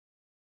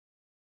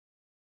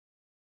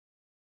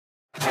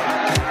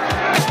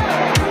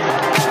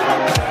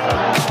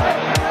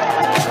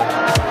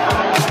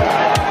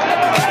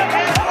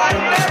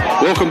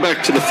Welcome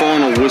back to the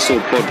Final Whistle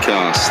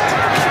podcast.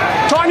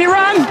 Time you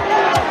run!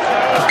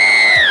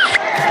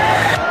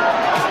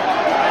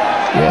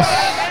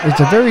 Yes, it's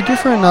a very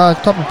different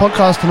type of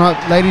podcast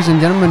tonight, ladies and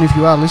gentlemen. If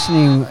you are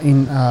listening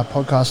in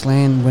podcast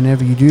land,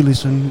 whenever you do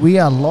listen, we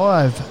are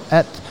live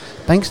at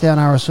Bankstown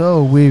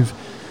RSL with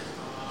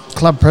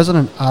Club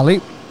President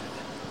Ali,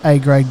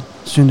 A-grade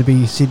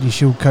soon-to-be Sydney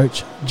Shield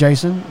coach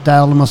Jason,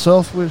 Dale and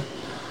myself. We're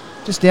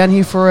just down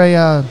here for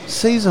a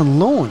season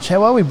launch.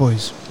 How are we,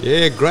 boys?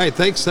 Yeah, great.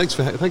 Thanks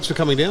for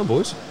coming down,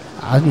 boys.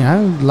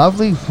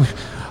 Lovely.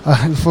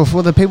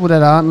 For the people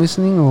that aren't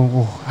listening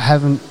or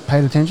haven't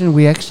paid attention,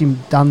 we actually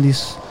done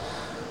this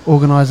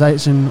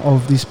organisation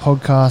of this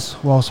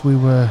podcast whilst we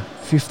were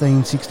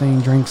 15,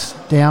 16 drinks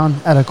down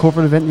at a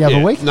corporate event the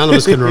other week. None of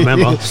us can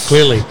remember,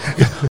 clearly.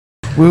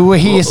 We were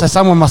here, so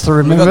someone must have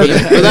remembered.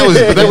 But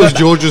that was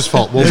George's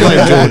fault. We'll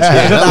blame George.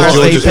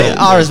 Yeah,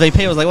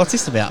 RSVP was like, what's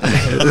this about?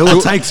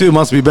 Take two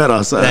must be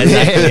better. So,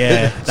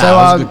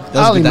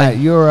 Ali, mate,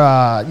 you're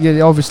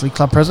obviously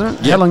club president.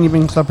 Yep. How long have you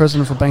been club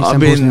president for Bankstown I've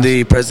Bulls been now?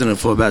 the president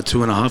for about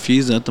 2.5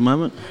 years at the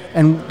moment.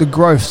 And the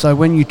growth, so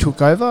when you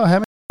took over, how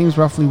many teams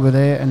roughly were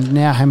there, and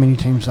now how many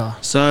teams are?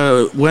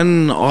 So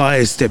when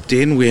I stepped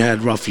in, we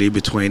had roughly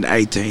between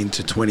 18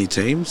 to 20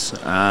 teams.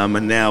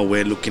 And now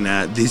we're looking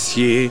at this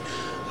year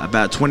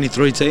about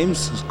 23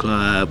 teams,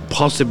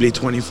 possibly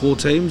 24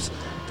 teams,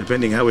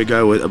 depending how we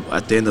go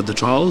at the end of the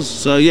trials.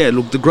 So yeah,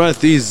 look, the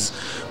growth is,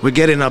 we're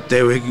getting up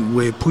there.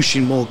 We're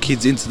pushing more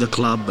kids into the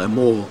club and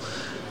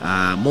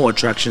more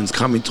attractions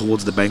coming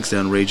towards the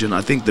Bankstown region.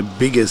 I think the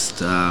biggest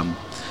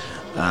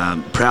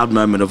proud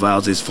moment of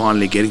ours is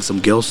finally getting some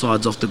girl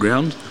sides off the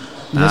ground.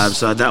 Yes.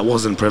 So that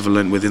wasn't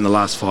prevalent within the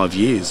last 5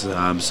 years.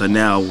 So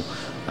now,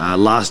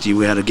 last year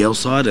we had a girl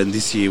side, and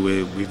this year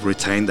we've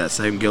retained that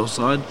same girl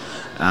side.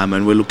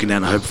 And we're looking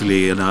at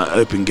hopefully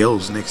open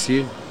girls next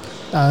year.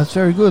 That's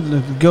very good.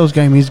 The girls'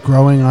 game is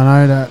growing. I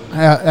know that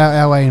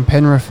our way in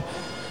Penrith,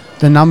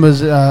 the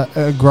numbers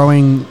are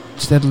growing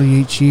steadily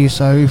each year.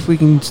 So if we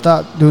can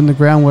start doing the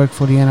groundwork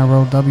for the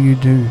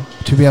NRLW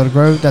to be able to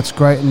grow, that's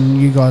great.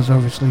 And you guys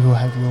obviously will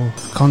have your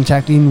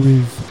contact in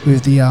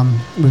with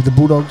the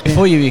Bulldogs.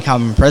 Before you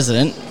become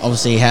president,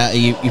 obviously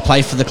you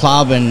play for the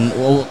club, and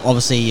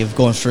obviously you've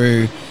gone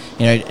through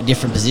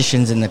different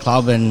positions in the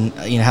club, and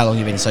how long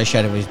you've been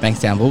associated with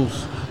Bankstown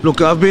Bulls. Look,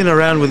 I've been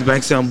around with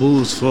Bankstown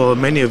Bulls for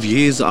many of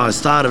years. I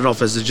started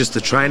off as just a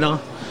trainer,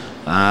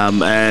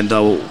 and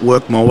I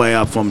worked my way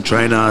up from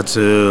trainer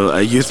to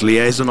a youth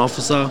liaison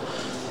officer,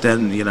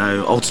 then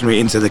ultimately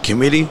into the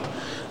committee,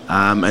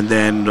 and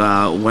then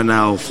when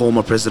our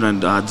former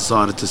president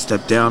decided to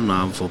step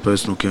down for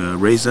personal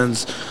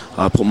reasons,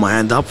 I put my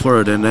hand up for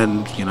it, and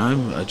then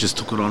I just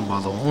took it on by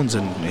the horns,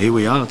 and here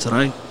we are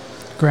today.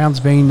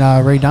 Ground's been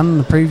redone in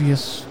the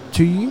previous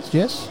 2 years,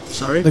 yes?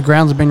 Sorry? The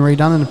grounds have been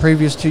redone in the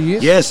previous 2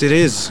 years? Yes, it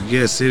is.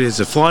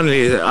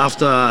 Finally,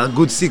 after a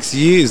good 6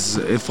 years,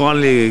 it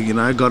finally,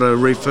 got a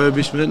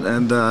refurbishment,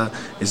 and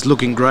it's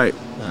looking great.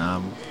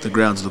 The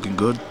ground's looking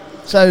good.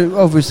 So,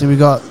 obviously, we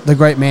got the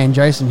great man,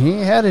 Jason,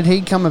 here. How did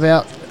he come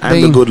about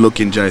And the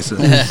good-looking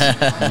Jason.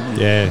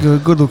 Yeah.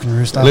 Good-looking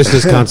rooster.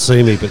 Listeners can't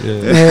see me, but...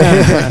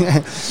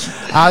 So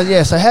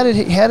how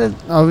did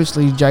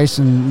obviously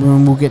Jason,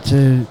 when we'll get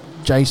to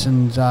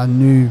Jason's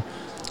new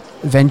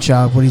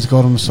venture, what he's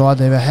got on the side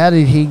there, but how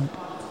did he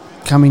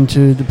come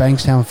into the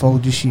Bankstown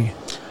fold this year?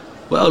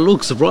 Well,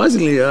 look,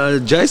 surprisingly,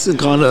 Jason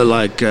kind of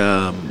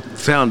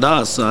found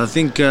us. I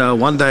think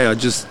one day I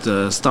just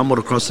stumbled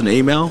across an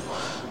email.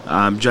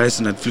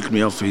 Jason had flicked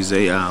me off his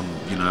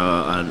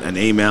an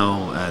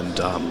email,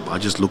 and I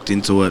just looked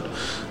into it,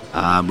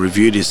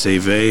 reviewed his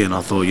CV, and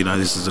I thought,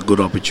 this is a good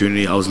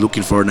opportunity. I was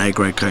looking for an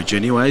A-grade coach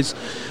anyways,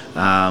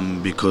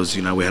 because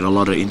we had a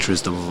lot of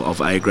interest of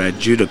A-grade.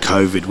 Due to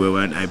COVID, we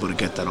weren't able to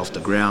get that off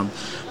the ground,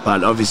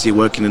 but obviously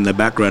working in the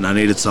background, I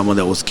needed someone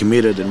that was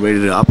committed and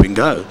ready to up and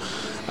go.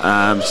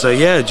 I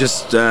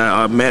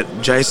met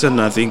Jason,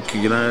 I think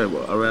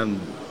around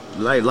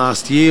late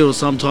last year or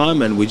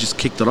sometime, and we just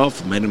kicked it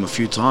off. Met him a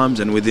few times,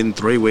 and within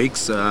 3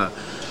 weeks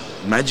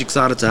magic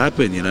started to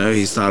happen.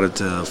 He started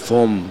to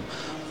form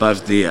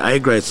both the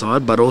A-grade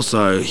side, but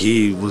also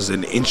he was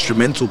an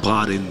instrumental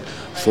part in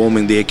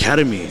forming the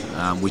academy,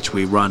 which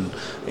we run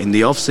in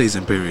the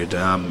off-season period,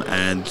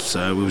 and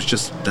so it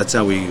was that's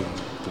how we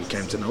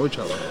came to know each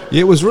other.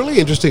 Yeah, it was a really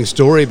interesting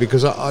story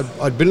because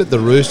I'd been at the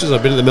Roosters,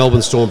 I'd been at the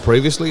Melbourne Storm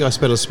previously. I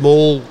spent a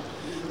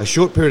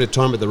short period of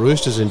time at the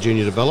Roosters in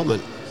junior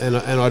development, and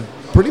I'd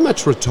pretty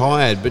much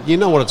retired, but you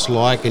know what it's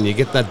like, and you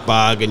get that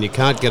bug and you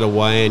can't get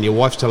away, and your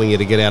wife's telling you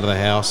to get out of the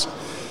house.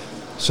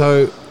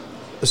 So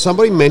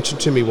somebody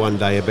mentioned to me one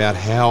day about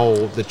how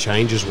the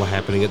changes were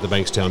happening at the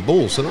Bankstown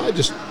Bulls, and I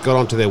just got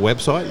onto their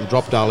website and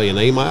dropped Ali an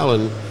email,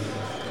 and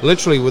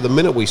literally with the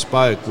minute we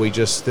spoke, there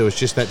was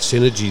just that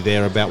synergy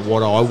there about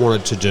what I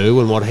wanted to do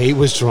and what he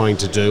was trying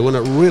to do, and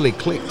it really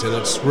clicked. And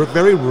it's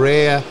very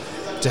rare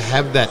to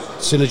have that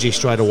synergy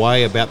straight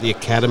away about the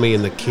academy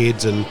and the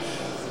kids. And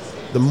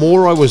the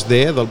more I was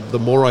there, the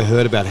more I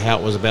heard about how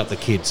it was about the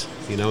kids,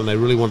 and they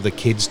really wanted the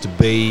kids to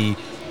be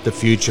the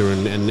future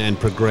and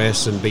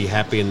progress and be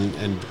happy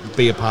and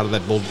be a part of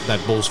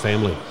that Bulls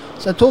family.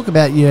 So talk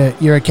about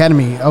your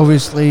academy.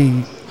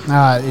 Obviously,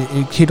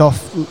 it hit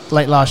off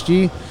late last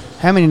year.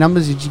 How many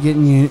numbers did you get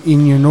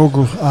in your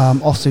inaugural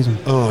off season?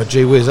 Oh,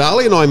 gee whiz.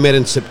 Ali and I met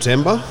in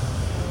September,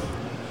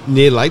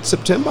 near late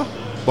September.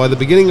 By the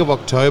beginning of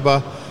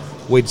October,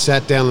 we'd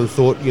sat down and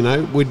thought,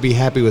 we'd be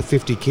happy with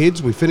 50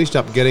 kids. We finished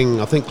up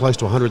getting, I think, close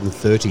to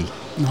 130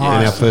 in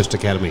our first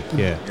academy.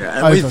 Yeah.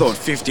 And we thought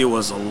 50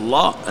 was a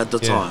lot at the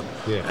time.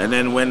 Yeah. And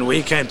then when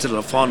we came to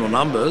the final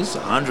numbers,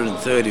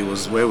 130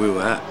 was where we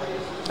were at.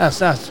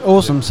 That's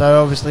awesome.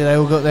 So obviously they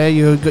all got there.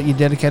 You got your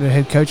dedicated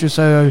head coaches.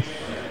 So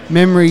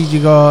memories,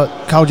 you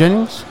got Carl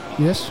Jennings,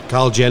 yes?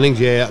 Carl Jennings,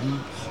 yeah.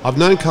 I've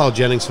known Carl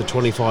Jennings for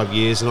 25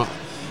 years, and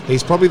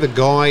he's probably the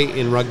guy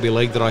in rugby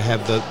league that I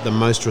have the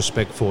most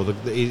respect for.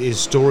 His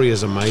story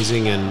is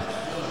amazing, and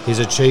his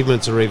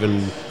achievements are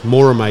even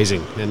more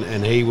amazing.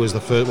 And he was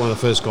one of the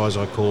first guys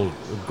I called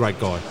a great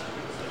guy.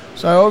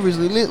 So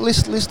obviously,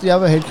 list the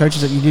other head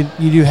coaches that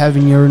you do have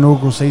in your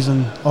inaugural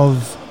season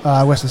of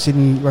Western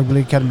Sydney Rugby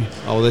League Academy.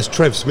 Oh, there's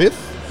Trev Smith.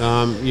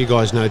 You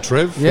guys know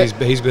Trev. Yep.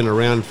 He's been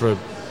around for.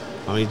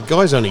 The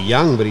guy's only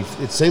young, but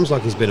it seems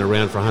like he's been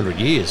around for 100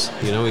 years.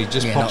 He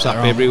just pops up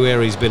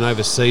everywhere. He's been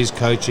overseas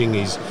coaching.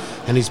 He's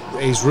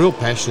real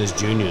passionate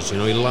as juniors. He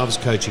loves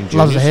coaching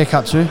juniors. Loves a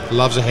haircut too.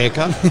 Loves a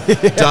haircut.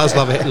 Does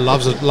love it.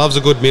 Loves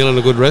a good meal in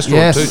a good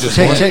restaurant too. Just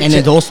and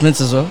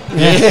endorsements as well.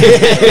 Yeah.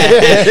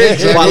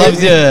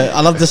 Well,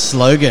 I love the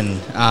slogan.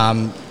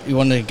 You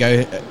want to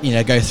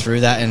go through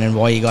that and then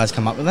why you guys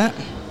come up with that?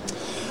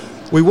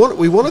 We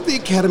wanted the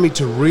academy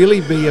to really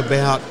be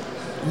about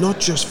not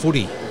just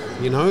footy.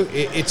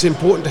 It's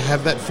important to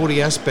have that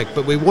footy aspect,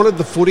 but we wanted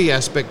the footy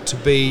aspect to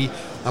be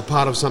a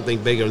part of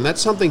something bigger, and that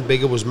something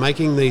bigger was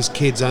making these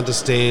kids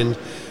understand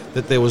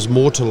that there was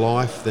more to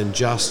life than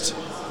just,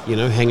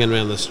 hanging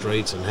around the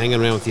streets and hanging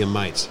around with your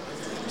mates.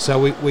 So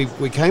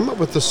we came up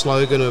with the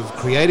slogan of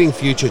creating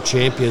future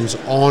champions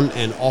on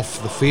and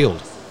off the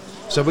field.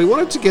 So we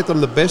wanted to get them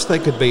the best they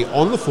could be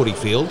on the footy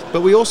field, but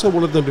we also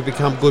wanted them to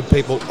become good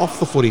people off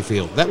the footy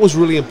field. That was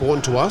really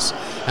important to us,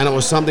 and it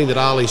was something that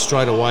Ali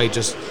straight away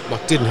just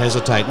didn't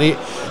hesitate.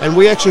 And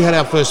we actually had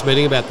our first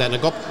meeting about that, and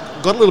it got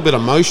a little bit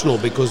emotional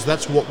because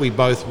that's what we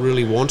both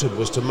really wanted,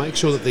 was to make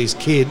sure that these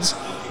kids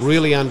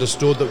really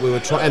understood that we were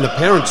trying, and the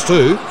parents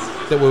too,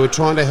 that we were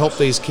trying to help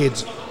these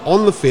kids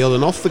on the field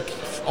and off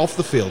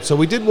the field. So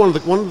we did one of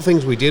the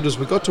things we did was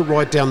we got to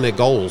write down their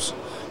goals,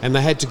 and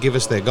they had to give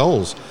us their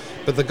goals.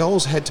 But the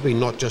goals had to be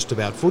not just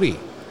about footy.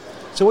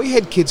 So we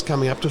had kids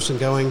coming up to us and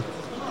going,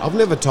 I've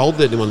never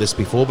told anyone this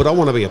before, but I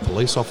want to be a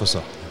police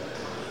officer.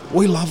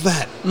 We love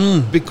that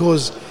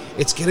because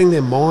it's getting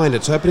their mind,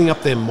 it's opening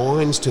up their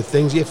minds to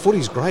things. Yeah,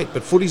 footy's great,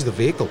 but footy's the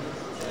vehicle.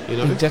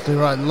 Exactly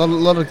right. A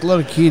lot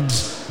of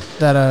kids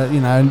that are,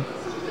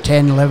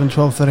 10, 11,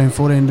 12, 13,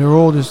 14, they're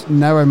all just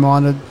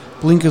narrow-minded,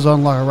 blinkers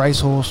on like a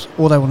racehorse.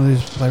 All they want to do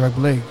is play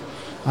rugby league.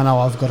 I know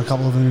I've got a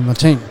couple of them in my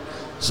team.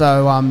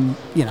 So,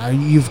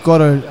 you've got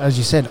to, as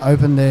you said,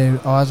 open their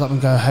eyes up and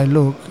go, hey,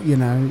 look,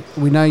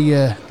 we know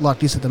you're like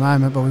this at the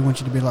moment, but we want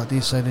you to be like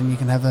this, so then you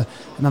can have an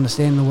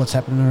understanding of what's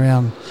happening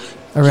around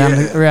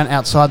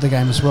outside the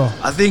game as well.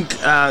 I think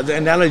the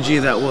analogy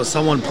that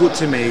someone put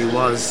to me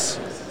was,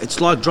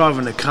 it's like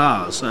driving a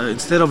car. So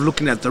instead of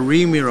looking at the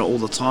rear mirror all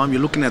the time,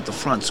 you're looking at the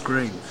front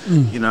screen,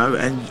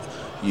 and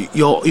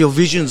your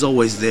vision's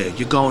always there.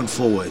 You're going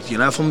forward.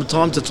 From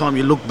time to time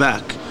you look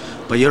back,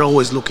 but you're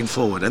always looking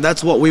forward, and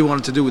that's what we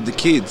wanted to do with the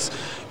kids,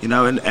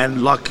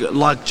 and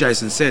like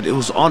Jason said, it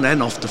was on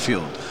and off the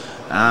field,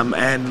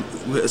 and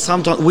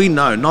sometimes we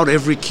know not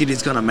every kid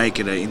is going to make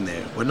it in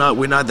there. We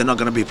know they're not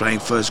going to be playing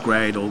first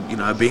grade or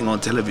being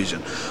on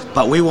television,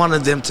 but we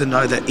wanted them to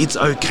know that it's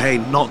okay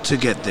not to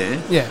get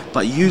there. Yeah.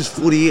 But use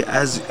footy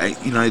as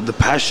the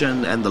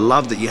passion and the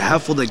love that you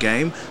have for the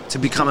game to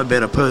become a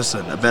better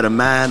person, a better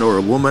man or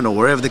a woman or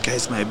wherever the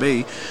case may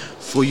be,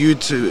 for you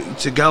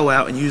to go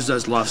out and use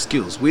those life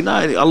skills. We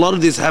know a lot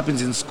of this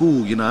happens in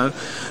school,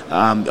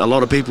 a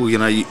lot of people,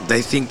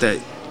 they think that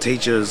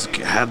teachers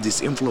have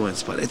this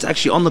influence, but it's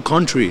actually on the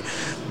contrary.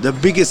 The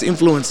biggest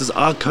influences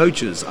are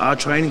coaches, are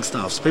training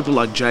staffs, people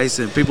like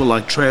Jason, people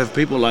like Trev,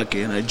 people like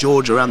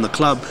George around the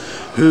club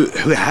who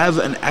have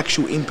an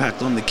actual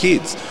impact on the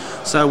kids.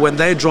 So when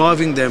they're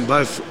driving them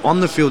both on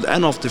the field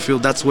and off the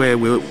field, that's where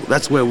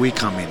we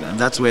come in, and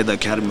that's where the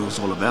academy was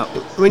all about.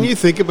 When you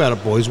think about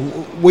it, boys,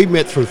 we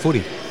met through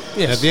footy.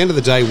 Yes. At the end of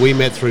the day, we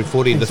met through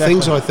footy. Exactly.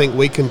 The things I think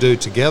we can do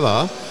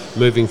together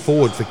moving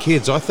forward for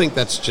kids, I think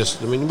that's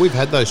just, we've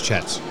had those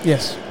chats.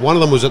 Yes. One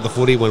of them was at the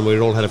footy when we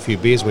all had a few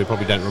beers and we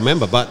probably don't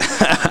remember, but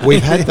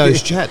we've had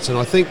those chats, and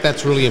I think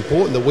that's really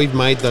important that we've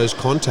made those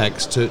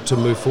contacts to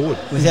move forward.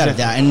 Without a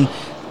doubt. And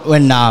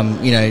when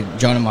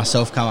John and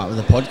myself come up with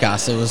the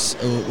podcast,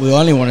 we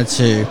only wanted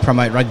to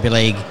promote rugby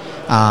league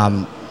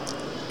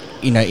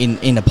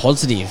in a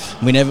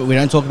positive. We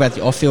don't talk about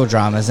the off-field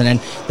dramas. And then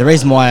the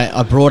reason why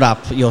I brought up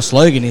your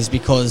slogan is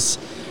because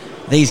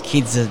these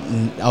kids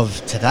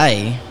of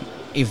today,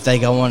 if they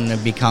go on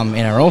and become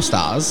NRL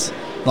stars,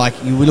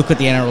 we look at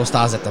the NRL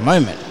stars at the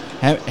moment.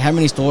 How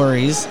many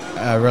stories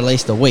are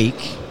released a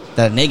week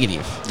that are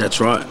negative? That's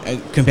right.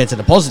 Compared to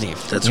the positive.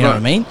 That's you know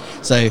right. what I mean?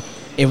 So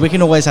if we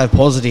can always have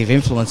positive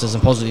influences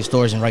and positive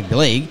stories in rugby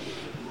league,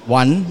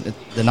 one,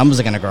 the numbers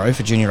are going to grow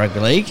for junior rugby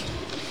league,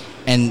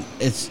 and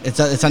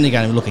it's only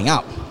going to be looking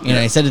up. You know,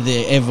 instead of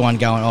everyone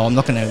going, I'm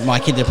not going to my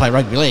kid to play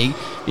rugby league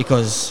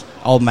because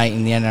old mate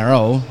in the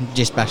NRL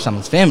just bashed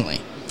someone's family.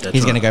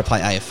 He's going to go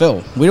play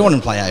AFL. We don't want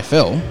him to play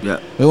AFL. Yeah.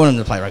 We want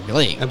him to play rugby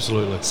league.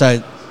 Absolutely.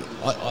 So,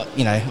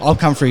 I've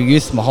come through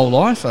youth my whole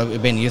life.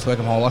 I've been a youth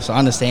worker my whole life, so I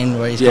understand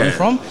where he's coming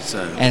from.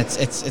 And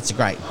it's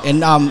great.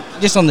 And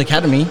just on the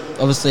academy,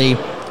 obviously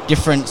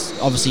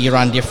you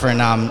run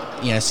different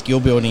skill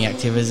building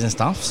activities and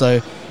stuff.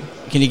 So,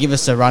 can you give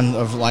us a run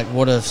of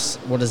what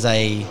does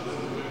a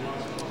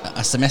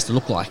semester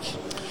look like?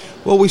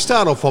 Well, we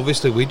start off,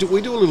 obviously, we do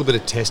a little bit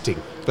of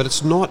testing, but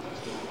it's not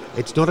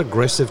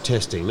aggressive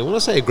testing. Now, when I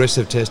say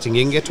aggressive testing,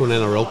 you can get to an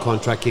NRL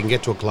contract, you can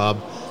get to a club,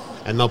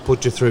 and they'll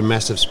put you through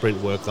massive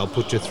sprint work. They'll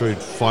put you through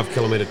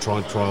 5-kilometre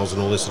trials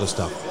and all this sort of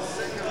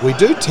stuff. We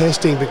do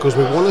testing because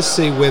we want to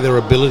see where their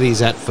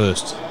ability's at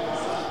first.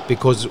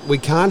 Because we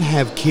can't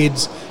have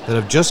kids that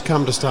have just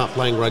come to start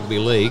playing rugby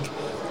league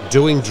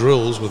doing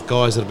drills with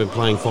guys that have been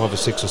playing 5 or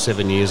 6 or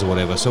 7 years or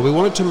whatever. So we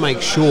wanted to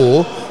make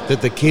sure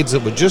that the kids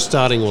that were just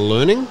starting were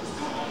learning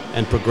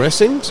and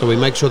progressing, so we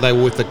make sure they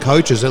were with the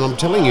coaches. And I'm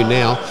telling you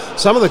now,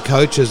 some of the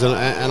coaches, and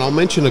I'll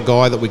mention a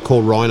guy that we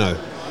call Rhino.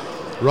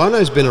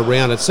 Rhino's been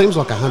around, it seems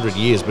like 100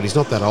 years, but he's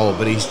not that old,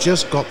 but he's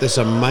just got this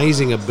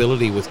amazing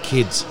ability with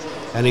kids,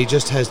 and he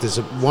just has this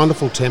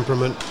wonderful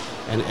temperament,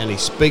 and he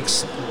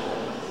speaks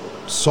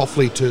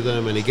softly to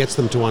them, and he gets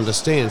them to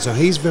understand. So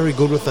he's very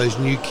good with those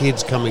new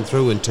kids coming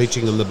through and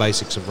teaching them the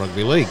basics of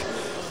rugby league.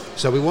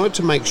 So we wanted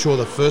to make sure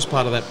the first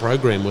part of that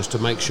program was to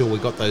make sure we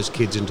got those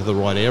kids into the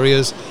right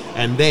areas,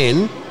 and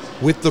then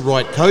with the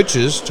right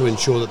coaches to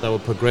ensure that they were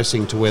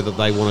progressing to where that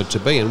they wanted to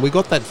be. And we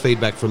got that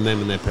feedback from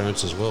them and their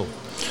parents as well.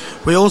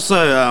 We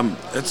also,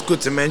 it's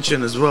good to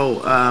mention as well,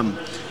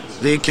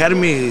 the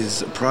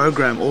Academy's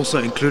program also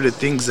included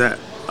things that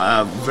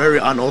are very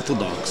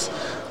unorthodox.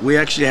 We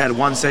actually had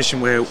one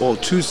session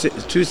two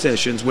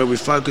sessions where we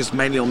focused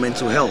mainly on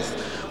mental health,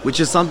 which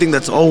is something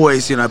that's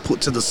always,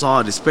 put to the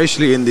side,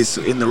 especially in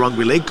the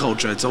rugby league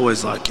culture. It's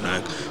always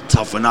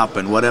toughen up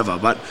and whatever.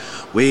 But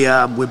we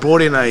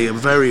brought in a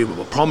very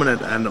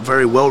prominent and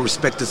very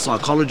well-respected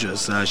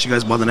psychologist. She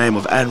goes by the name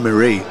of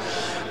Anne-Marie.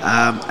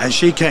 And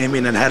she came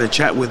in and had a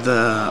chat with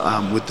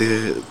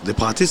the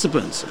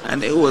participants,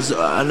 and it was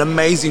an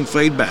amazing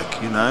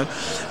feedback,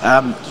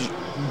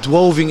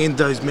 delving in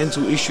those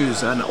mental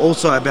issues, and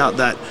also about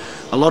that.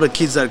 A lot of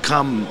kids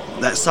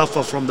that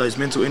suffer from those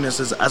mental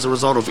illnesses as a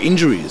result of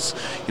injuries,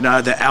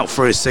 they're out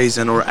for a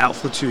season or out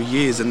for 2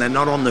 years and they're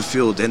not on the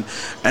field, and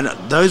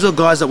those are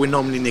guys that we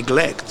normally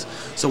neglect.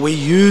 So we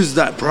use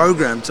that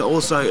program to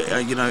also,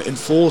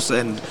 enforce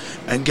and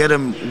get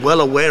them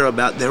well aware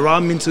about there are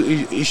mental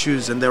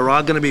issues and there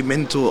are going to be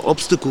mental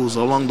obstacles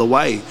along the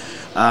way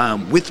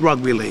with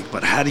rugby league.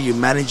 But how do you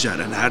manage that,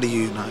 and how do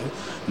you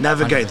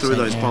navigate through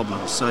those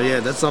problems? So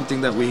that's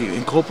something that we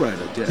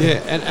incorporated.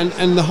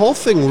 And the whole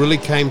thing really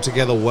came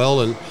together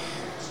well, and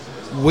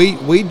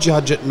we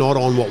judge it not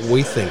on what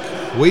we think.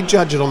 We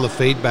judge it on the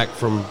feedback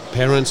from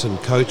parents and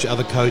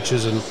other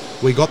coaches, and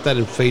we got that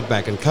in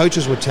feedback. And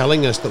coaches were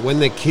telling us that when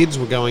their kids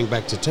were going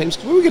back to teams,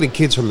 we were getting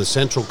kids from the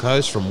Central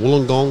Coast, from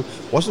Wollongong,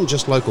 wasn't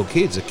just local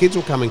kids. The kids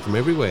were coming from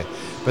everywhere.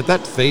 But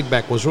that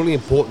feedback was really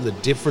important, the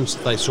difference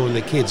that they saw in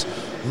their kids,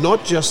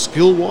 not just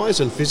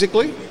skill-wise and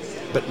physically,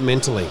 but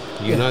mentally,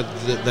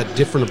 that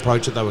different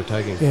approach that they were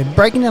taking. Yeah,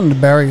 breaking down the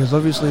barriers.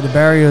 Obviously, the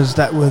barriers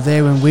that were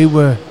there when we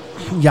were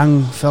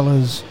young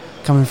fellas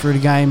coming through the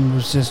game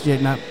was just,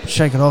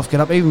 shake it off, get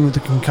up. Even with the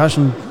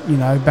concussion,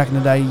 back in the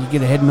day, you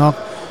get a head knock,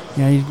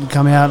 you can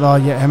come out,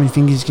 how many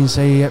fingers can you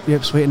see,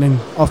 yep, sweet, and then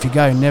off you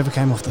go. Never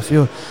came off the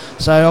field.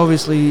 So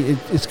obviously,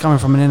 it's coming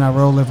from an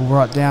NRL level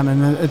right down,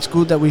 and it's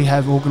good that we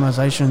have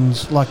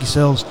organisations like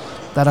yourselves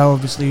that are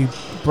obviously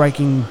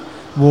breaking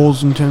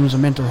walls in terms of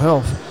mental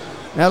health.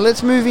 Now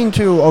let's move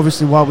into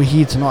obviously what we're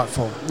here tonight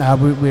for.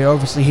 We're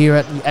obviously here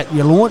at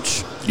your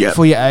launch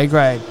for your A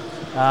grade.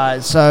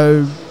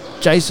 So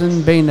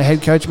Jason, being the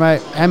head coach,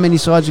 mate, how many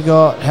sides you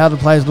got, how the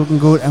players looking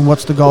good, and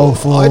what's the goal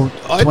for 2021?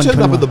 I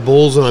turned up at the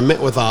Bulls and I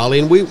met with Ali,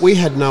 and we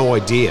had no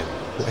idea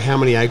how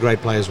many A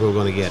grade players we were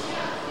going to get.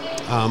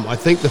 I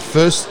think the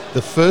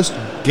first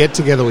get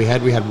together we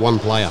had one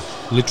player,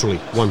 literally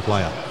one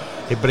player,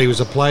 but he was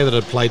a player that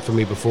had played for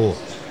me before.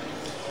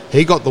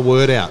 He got the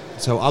word out,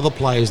 so other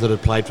players that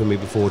had played for me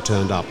before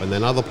turned up, and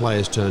then other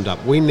players turned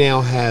up. We now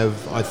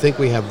I think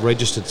we have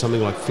registered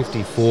something like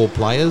 54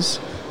 players,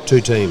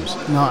 2 teams.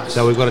 Nice.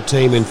 So we've got a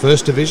team in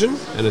First Division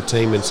and a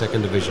team in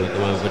Second Division at the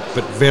moment,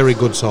 but very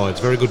good sides,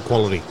 very good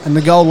quality. And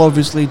the goal,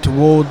 obviously,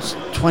 towards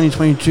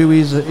 2022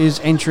 is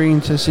entry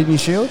into Sydney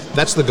Shield?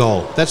 That's the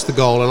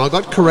goal, and I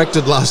got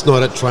corrected last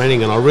night at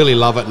training, and I really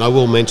love it, and I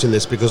will mention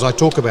this because I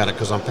talk about it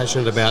because I'm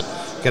passionate about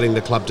getting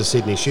the club to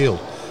Sydney Shield.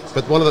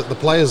 But one of the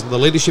players, the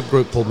leadership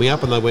group pulled me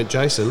up and they went,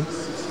 Jason,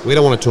 We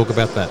don't want to talk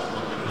about that.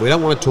 We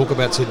don't want to talk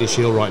about Sydney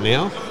Shield right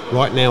now.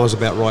 Right now is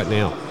about right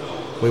now.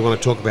 We want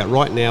to talk about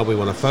right now. We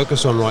want to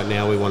focus on right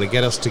now. We want to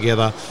get us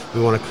together.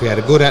 We want to create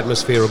a good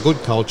atmosphere, a good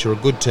culture, a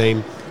good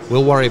team.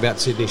 We'll worry about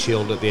Sydney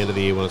Shield at the end of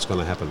the year when it's going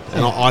to happen.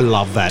 And I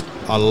love that.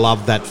 I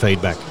love that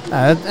feedback.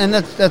 And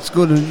that's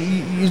good.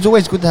 It's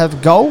always good to have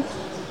a goal,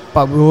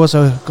 but we've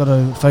also got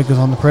to focus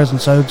on the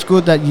present. So it's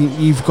good that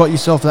you've got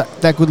yourself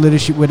that good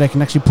leadership where they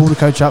can actually pull the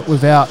coach up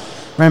without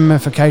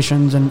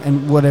ramifications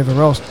and whatever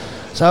else.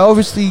 So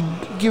obviously,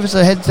 give us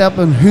a heads up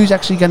on who's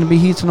actually going to be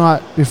here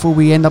tonight before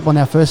we end up on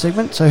our first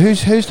segment. So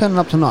who's turning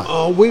up tonight?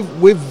 Oh,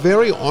 we're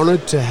very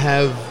honoured to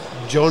have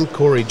John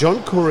Khoury. John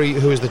Khoury,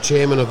 who is the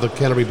chairman of the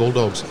Canterbury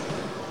Bulldogs,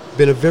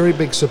 been a very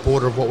big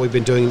supporter of what we've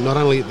been doing, not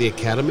only at the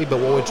academy,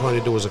 but what we're trying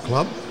to do as a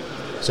club.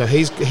 So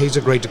he's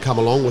agreed to come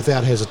along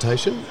without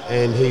hesitation,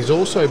 and he's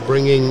also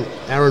bringing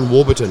Aaron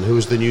Warburton, who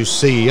is the new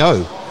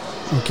CEO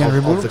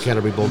of the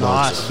Canterbury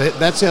Bulldogs. Nice.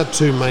 That's our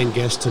two main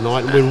guests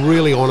tonight, and we're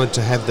really honoured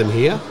to have them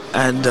here.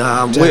 And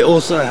we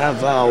also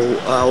have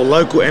our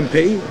local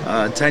MP,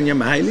 Tanya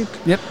Mahalik.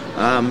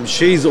 Yep.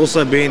 She's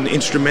also been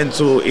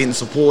instrumental in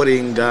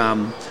supporting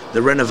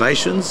the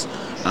renovations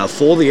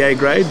for the A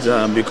grade,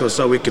 because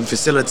so we can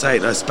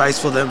facilitate a space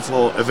for them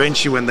for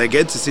eventually when they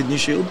get to Sydney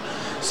Shield.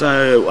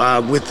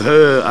 So with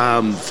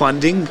her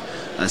funding,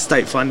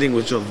 state funding,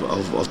 which of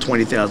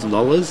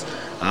 $20,000,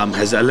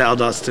 has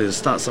allowed us to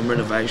start some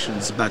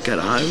renovations back at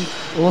home.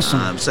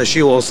 Awesome. So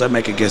she'll also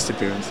make a guest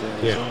appearance there.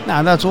 Yeah.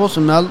 No, that's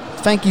awesome. Now,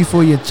 thank you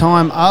for your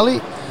time, Ali.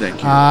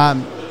 Thank you.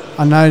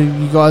 I know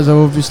you guys are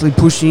obviously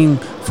pushing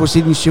for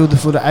Sydney Shield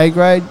for the A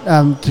grade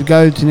to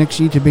go to next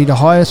year to be the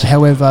highest.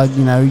 However,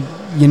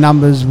 your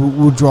numbers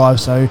will drive.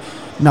 So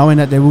knowing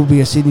that there will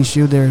be a Sydney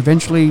Shield there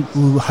eventually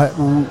will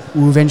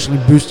eventually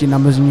boost your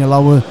numbers in your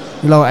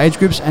lower age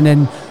groups. And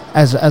then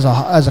as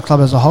a club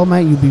as a whole,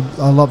 mate, you'll be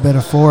a lot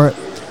better for it.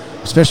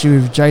 Especially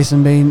with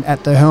Jason being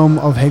at the helm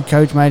of head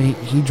coach, mate,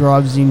 he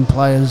drives in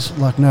players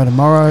like no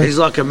tomorrow. He's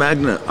like a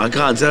magnet. I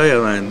can't tell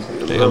you, man.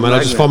 Yeah, man, I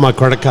just found my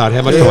credit card.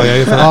 How much do I owe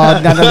you for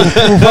that?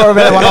 We'll worry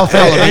about it when I'll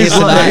tell him.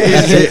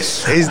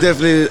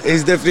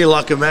 He's definitely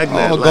like a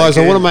magnet. Oh, guys,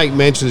 I want to make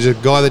mention. There's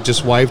a guy that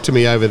just waved to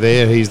me over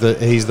there. He's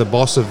the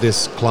boss of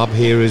this club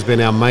here, who's been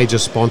our major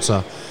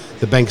sponsor,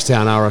 the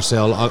Bankstown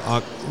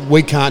RSL.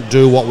 We can't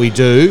do what we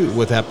do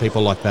without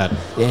people like that.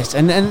 Yes,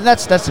 and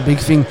that's the big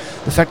thing.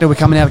 The fact that we're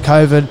coming out of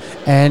COVID,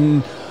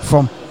 and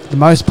from the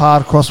most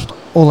part across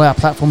all our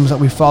platforms that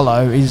we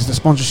follow, is the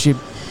sponsorship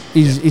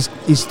is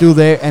still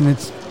there, and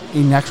it's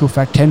in actual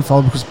fact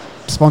tenfold, because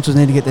sponsors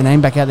need to get their name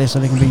back out there so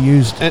they can be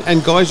used.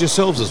 And guys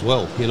yourselves as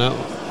well,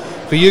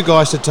 For you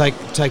guys to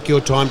take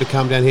your time to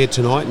come down here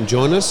tonight and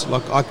join us,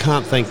 I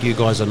can't thank you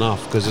guys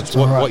enough, because it's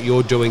what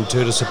you're doing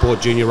too to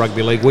support junior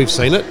rugby league. We've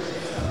seen it,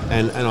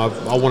 and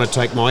I want to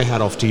take my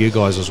hat off to you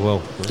guys as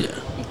well. Yeah.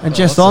 And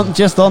just on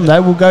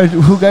that, we'll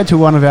go to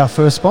one of our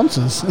first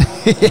sponsors.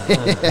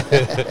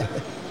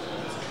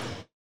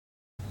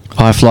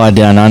 I Fly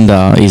Down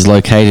Under is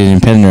located in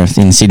Penrith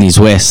in Sydney's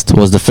west.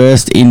 Was the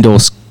first indoor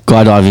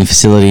skydiving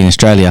facility in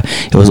Australia.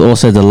 It was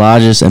also the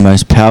largest and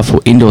most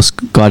powerful indoor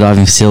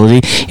skydiving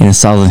facility in the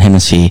southern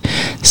hemisphere.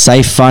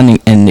 Safe, fun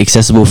and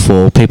accessible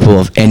for people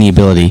of any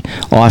ability.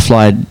 I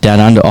Fly Down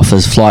Under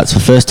offers flights for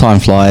first-time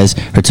flyers,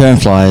 return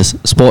flyers,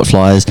 sport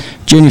flyers,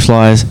 junior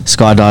flyers,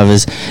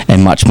 skydivers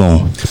and much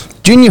more.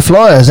 Junior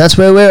Flyers, that's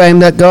where we're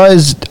aimed at,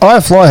 guys.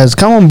 iFly has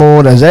come on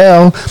board as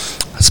our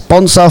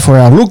sponsor for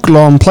our Look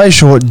Long Play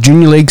Short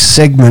Junior League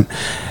segment,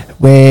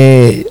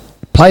 where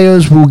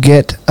players will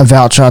get a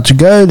voucher to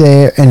go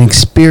there and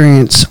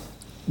experience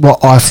what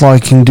iFly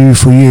can do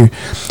for you.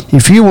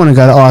 If you want to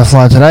go to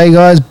iFly today,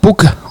 guys,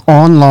 book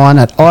online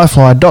at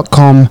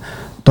ifly.com.au.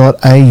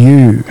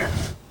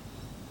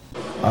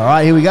 All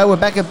right, here we go. We're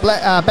back at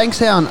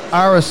Bankstown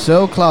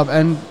RSL Club,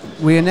 and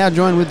we are now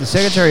joined with the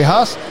Secretary,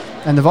 Haas,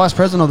 and the Vice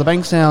President of the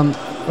Bankstown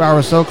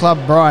RSL Club,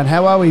 Brian.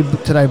 How are we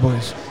today,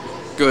 boys?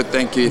 Good,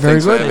 thank you. Very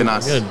Thanks good. for having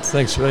us. Good,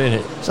 thanks for being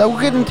here. So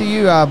we'll get into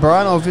you,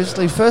 Brian.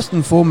 Obviously, first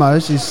and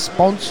foremost is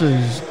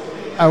sponsors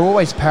are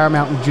always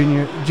paramount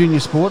in junior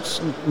sports,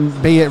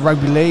 be it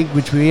rugby league,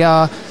 which we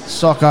are,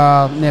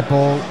 soccer,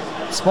 netball.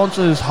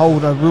 Sponsors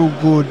hold a real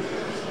good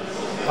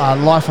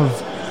life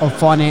of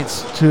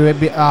finance to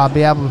be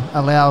able to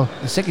allow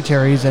the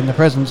secretaries and the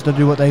presidents to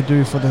do what they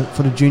do for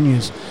the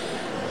juniors.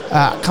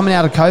 Coming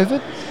out of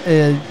COVID,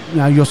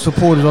 your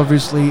support is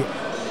obviously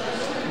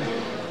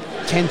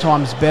 10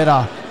 times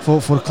better for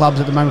the clubs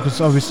at the moment,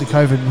 because obviously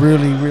COVID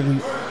really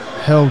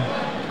held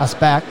us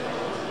back.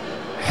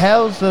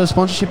 How's the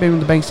sponsorship been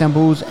with the Bankstown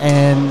Bulls,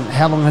 and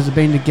how long has it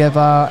been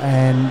together,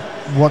 and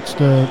what's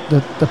the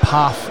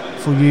path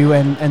for you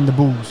and the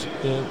Bulls?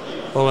 Yeah.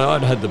 Well,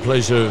 I'd had the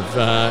pleasure of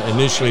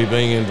initially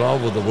being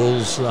involved with the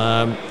Bulls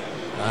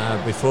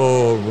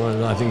before,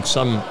 I think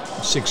some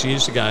 6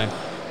 years ago,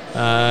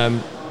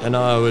 and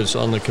I was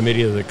on the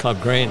committee of the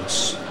club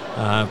grants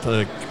for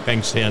the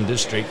Bankstown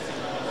district.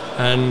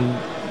 And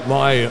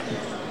my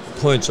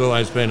point's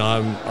always been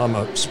I'm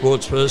a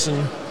sports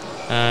person,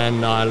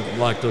 and I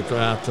like to look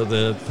after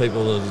the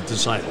people that are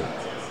disabled.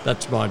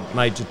 that's my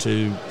major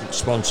two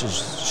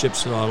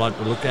sponsorships that I like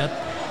to look at.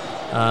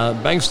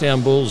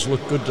 Bankstown Bulls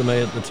looked good to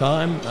me at the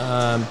time,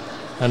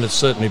 and it's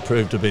certainly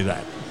proved to be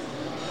that.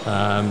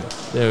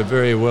 They're a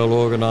very well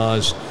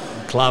organised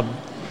club,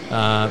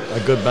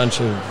 a good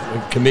bunch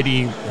of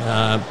committee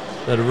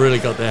that have really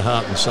got their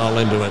heart and soul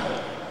into it.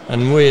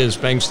 And we as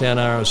Bankstown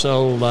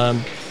RSL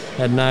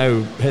had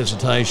no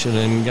hesitation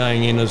in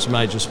going in as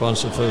major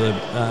sponsor for the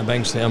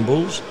Bankstown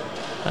Bulls,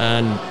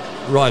 and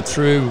right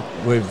through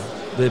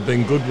they've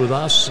been good with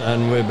us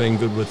and we've been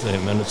good with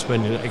them, and it's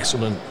been an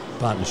excellent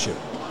partnership.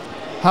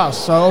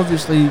 Haas, so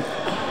obviously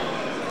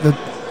the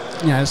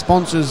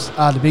sponsors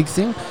are the big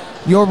thing.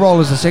 Your role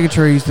as the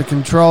secretary is to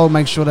control,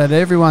 make sure that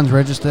everyone's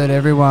registered,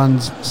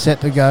 everyone's set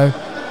to go.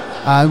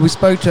 We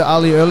spoke to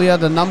Ali earlier.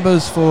 The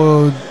numbers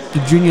for the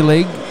junior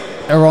league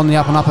are on the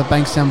up and up at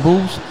Bankstown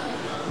Bulls.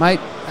 Mate,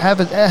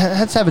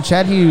 let's have a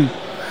chat here.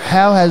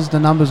 How has the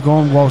numbers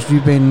gone whilst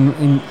you've been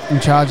in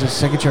charge as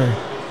secretary?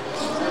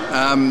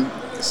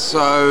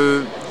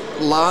 So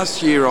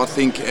last year, I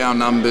think our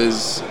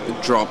numbers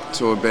dropped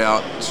to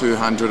about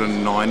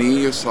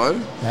 290 or so.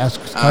 That's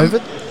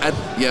COVID? At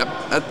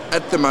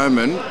the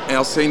moment,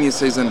 our senior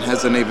season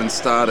hasn't even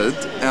started.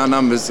 Our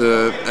numbers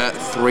are at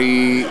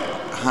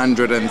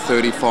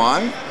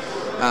 335.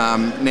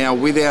 Now,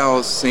 with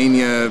our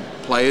senior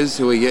players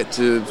who are yet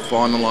to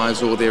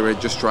finalise all their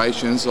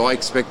registrations, I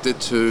expect it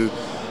to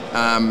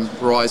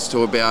rise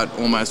to about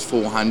almost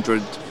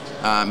 400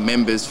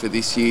 members for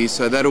this year.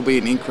 So that'll be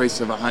an increase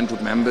of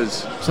 100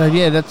 members. So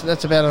yeah,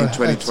 that's about a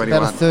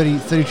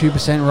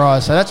 32%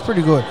 rise. So that's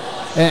pretty good.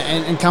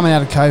 And coming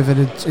out of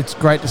COVID, it's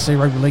great to see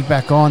rugby league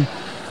back on.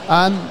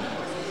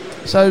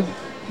 So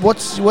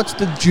what's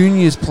the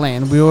juniors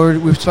plan?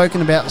 We've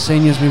spoken about the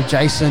seniors with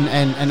Jason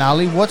and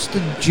Ali. What's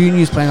the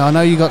juniors plan? I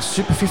know you got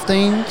Super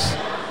 15s.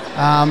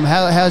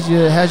 How's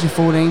your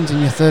 14s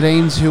and your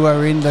 13s who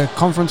are in the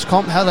conference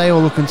comp? How are they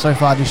all looking so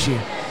far this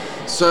year?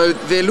 So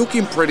they're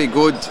looking pretty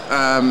good.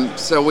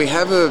 So we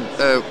have a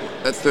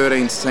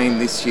 13s team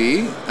this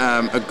year,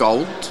 a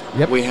gold.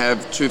 Yep. We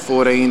have two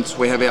 14s.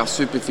 We have our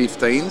Super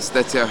 15s.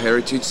 That's our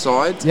heritage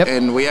side. Yep.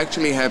 And we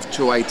actually have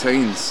two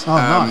 18s. Oh,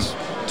 nice.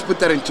 To put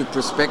that into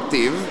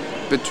perspective,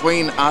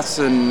 between us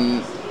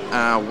and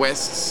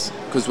Wests,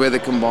 because we're the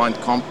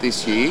combined comp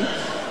this year,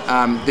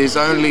 there's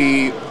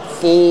only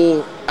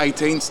 4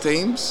 18s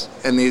teams,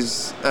 and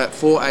there's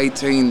 4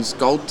 18s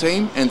gold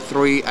team and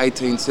 3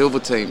 18 silver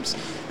teams.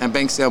 And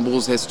Bankstown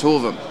Bulls has 2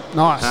 of them.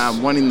 Nice.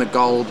 One in the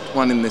gold,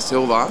 one in the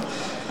silver.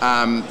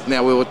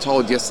 Now, we were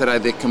told yesterday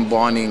they're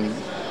combining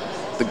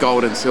the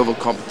gold and silver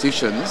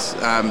competitions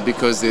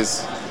because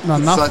there's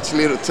such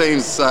little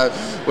teams. So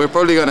we're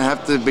probably going to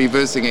have to be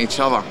versing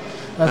each other.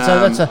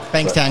 That's a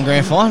Bankstown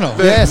Grand Final.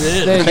 Yes,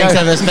 there you go.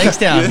 Bankstown versus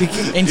Bankstown.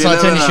 Inside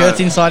turn your shirts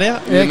inside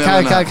out. Yeah,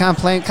 can't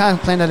plan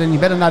that any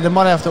better. No, they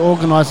might have to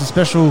organise a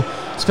special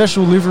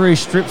livery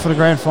strip for the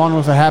grand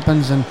final if it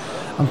happens, and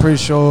I'm pretty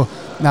sure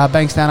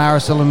Bankstown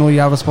RSL and all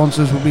your other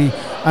sponsors will be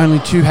only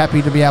too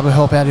happy to be able to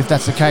help out if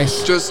that's the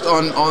case. Just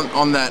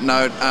on that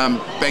note,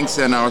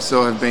 Bankstown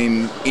RSL have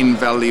been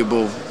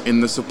invaluable in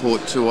the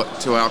support to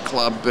our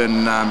club,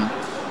 and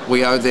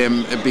we owe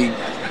them a big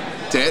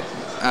debt.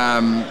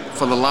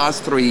 For the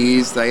last 3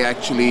 years, they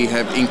actually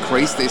have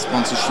increased their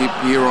sponsorship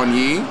year on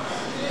year,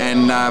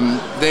 and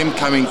them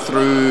coming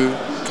through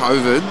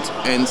COVID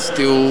and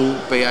still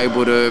be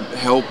able to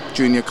help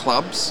junior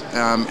clubs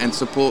and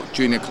support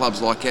junior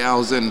clubs like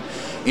ours. And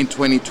in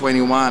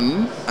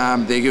 2021,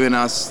 they're giving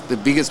us the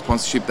biggest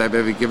sponsorship they've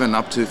ever given,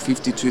 up to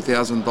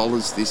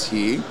 $52,000 this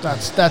year.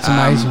 That's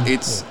amazing.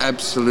 It's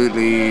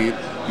absolutely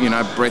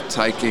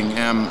breathtaking,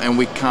 and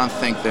we can't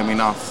thank them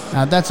enough.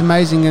 That's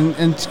amazing,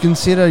 and to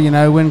consider,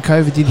 when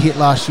COVID did hit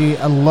last year,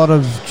 a lot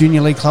of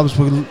junior league clubs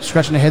were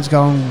scratching their heads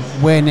going,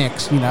 where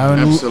next, and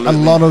Absolutely.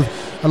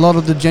 a lot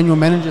of the general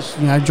managers,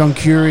 John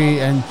Khoury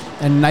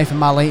and Nathan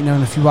Marleton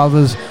and a few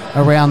others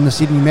around the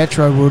Sydney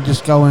Metro were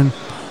just going,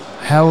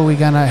 how are we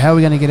gonna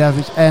get out of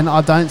this? And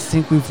I don't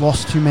think we've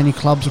lost too many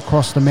clubs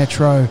across the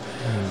Metro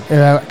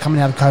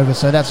coming out of COVID,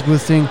 so that's a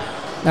good thing.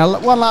 Now,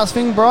 one last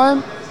thing,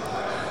 Brian,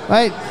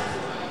 mate.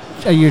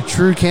 Are you a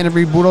true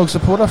Canterbury Bulldogs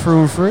supporter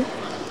through and through?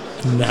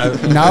 No.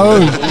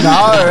 No.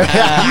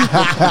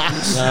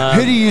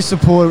 Who do you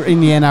support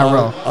in the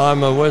NRL?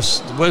 I'm a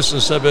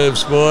Western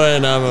Suburbs boy,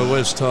 and I'm a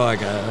West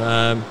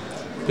Tiger.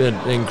 But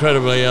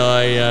incredibly,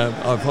 I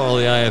follow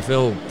the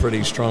AFL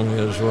pretty strongly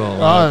as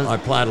well. I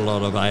played a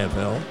lot of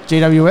AFL.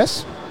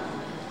 GWS?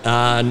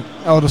 The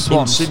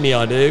Swans. In Sydney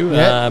I do,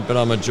 but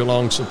I'm a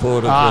Geelong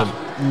supporter for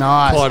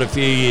nice. quite a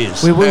few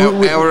years.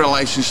 Our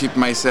relationship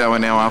may sour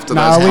now after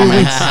those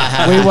comments.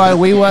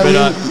 we won't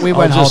I'll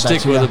hold just that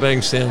stick to with you. the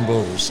Bankstown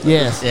Bulls.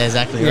 Yes. Yeah,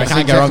 exactly. Yes, I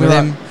can't go wrong with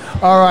them.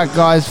 All right,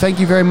 guys. Thank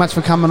you very much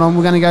for coming on.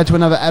 We're going to go to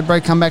another ad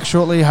break. Come back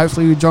shortly,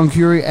 hopefully with John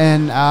Khoury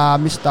and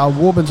Mr.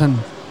 Warburton.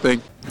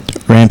 Thank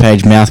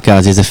Rampage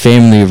Mouthguards is a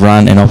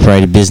family-run and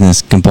operated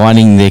business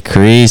combining their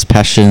careers,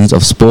 passions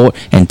of sport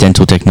and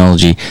dental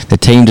technology. The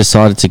team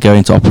decided to go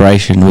into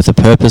operation with the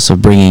purpose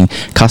of bringing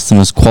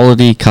customers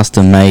quality,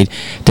 custom-made,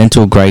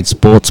 dental-grade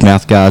sports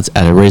mouthguards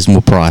at a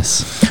reasonable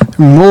price.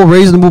 More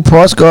reasonable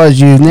price, guys.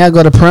 You've now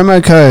got a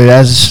promo code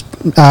as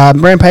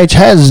Rampage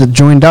has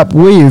joined up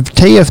with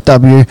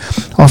TFW,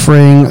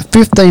 offering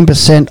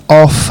 15%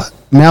 off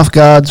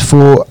mouthguards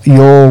for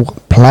your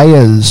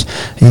players,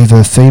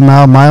 either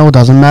female, male,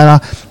 doesn't matter.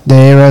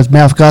 There are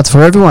mouthguards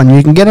for everyone.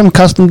 You can get them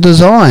custom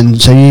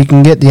designed, so you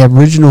can get the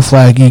Aboriginal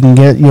flag, you can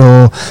get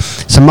your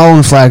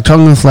Samoan flag,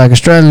 Tongan flag,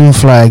 Australian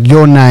flag,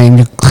 your name,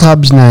 your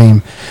club's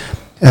name,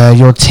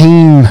 your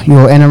team,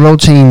 your NRL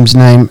team's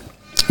name.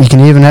 You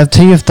can even have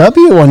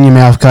TFW on your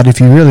mouthguard if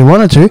you really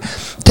wanted to.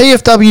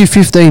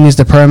 TFW15 is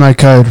the promo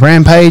code.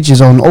 Rampage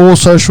is on all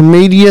social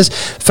medias,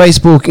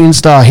 Facebook,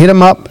 Insta. Hit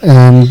them up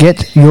and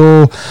get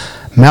your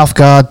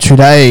mouthguard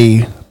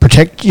today.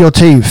 Protect your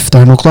teeth.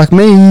 Don't look like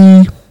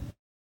me.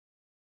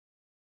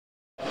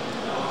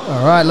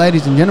 All right,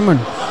 ladies and gentlemen.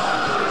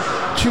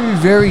 Two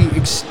very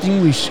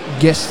extinguished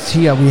guests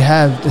here. We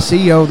have the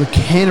CEO of the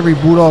Canterbury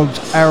Bulldogs,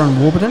 Aaron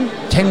Warburton,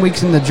 10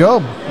 weeks in the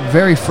job,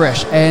 very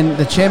fresh, and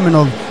the chairman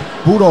of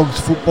Bulldogs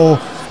football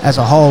as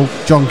a whole,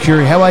 John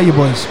Khoury. How are you,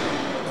 boys?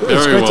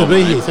 It's great to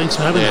be here. Thanks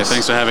for having us. Yeah,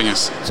 thanks for having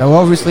us. So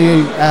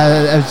obviously,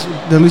 as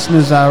the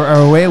listeners are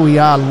aware, we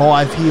are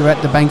live here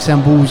at the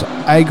Bankstown Bulls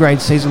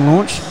A-grade season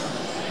launch.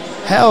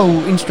 How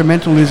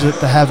instrumental is it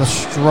to have a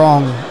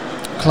strong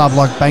club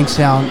like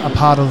Bankstown a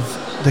part of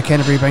the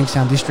Canterbury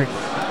Bankstown district?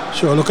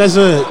 Sure. Look, as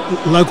a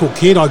local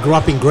kid, I grew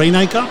up in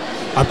Greenacre.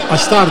 I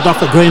started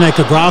off at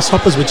Greenacre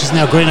Grasshoppers, which is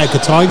now Greenacre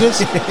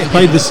Tigers.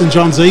 Played with St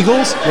John's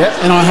Eagles. Yep.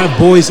 And I have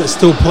boys that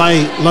still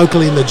play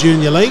locally in the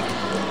junior league.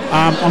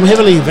 I'm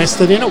heavily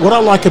invested in it. What I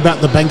like about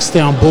the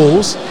Bankstown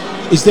Bulls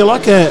is they're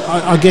like a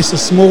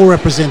small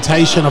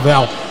representation of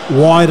our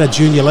wider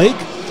junior league.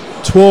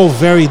 12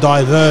 very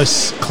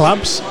diverse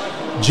clubs,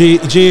 from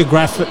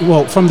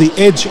the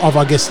edge of,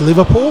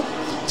 Liverpool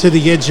to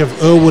the edge of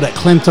Earlwood at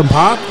Clenton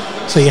Park.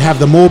 So you have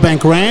the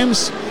Moorebank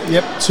Rams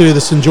to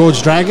the St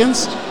George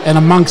Dragons, and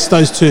amongst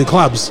those two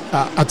clubs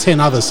are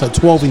 10 others, so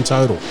 12 in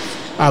total.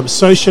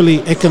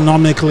 Socially,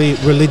 economically,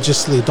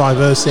 religiously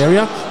diverse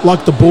area.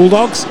 Like the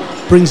Bulldogs,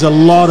 brings a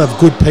lot of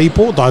good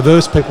people,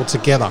 diverse people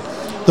together.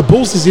 The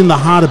Bulls is in the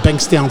heart of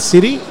Bankstown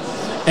City,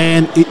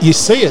 and you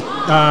see it.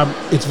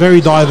 It's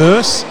very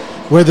diverse,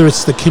 whether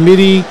it's the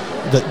committee,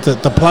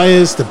 the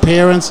players, the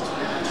parents,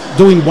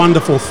 doing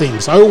wonderful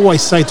things. I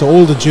always say to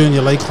all the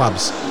junior league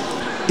clubs,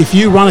 if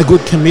you run a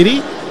good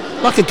committee,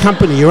 like a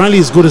company, you're only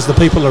as good as the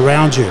people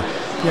around you.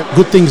 Yep.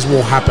 Good things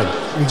will happen.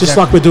 Exactly. Just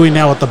like we're doing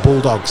now at the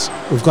Bulldogs.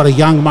 We've got a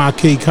young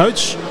marquee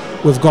coach.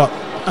 We've got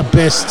a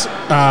best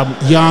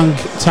young,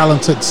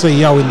 talented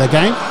CEO in the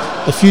game.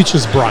 The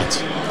future's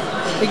bright.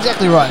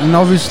 Exactly right. And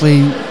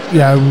obviously, we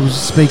were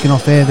speaking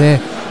off air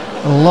there,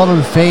 a lot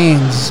of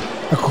fans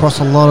across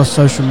a lot of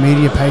social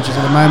media pages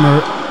at the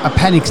moment are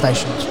panic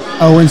stations.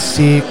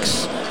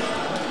 0-6,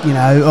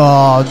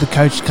 the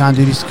coach can't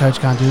do this, the coach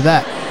can't do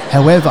that.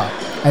 However,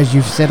 as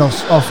you've said off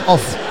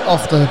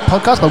the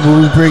podcast, but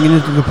we'll bring it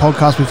into the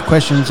podcast with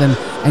questions and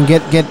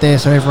get there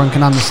so everyone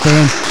can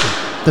understand.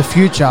 The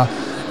future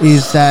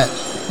is that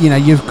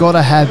you've got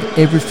to have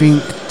everything,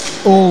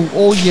 all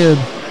your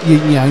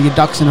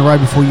ducks in a row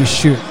before you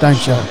shoot,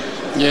 don't you?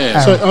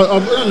 Yeah. So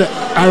I'm going to let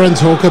Aaron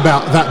talk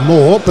about that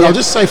more, but I'll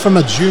just say from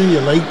a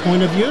junior league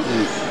point of view,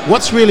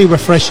 what's really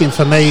refreshing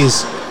for me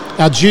is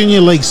our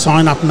junior league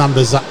sign-up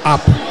numbers are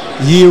up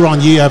year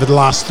on year over the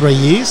last 3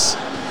 years.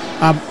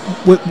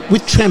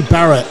 With Trent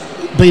Barrett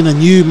being a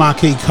new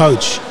marquee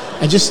coach,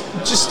 and just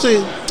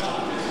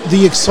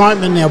the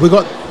excitement now, we've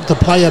got the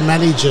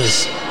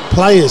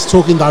players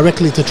talking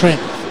directly to Trent.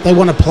 They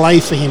want to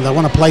play for him. They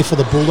want to play for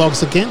the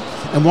Bulldogs again.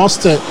 And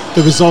whilst the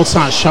results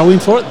aren't showing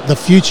for it, the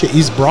future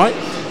is bright.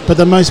 But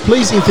the most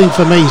pleasing thing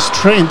for me is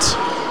Trent,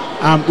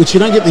 which you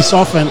don't get this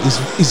often,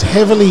 is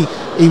heavily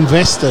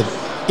invested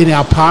in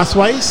our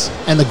pathways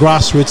and the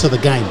grassroots of the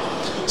game.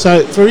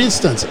 So, for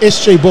instance,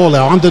 SG Ball,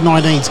 our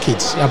under-19s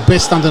kids, our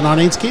best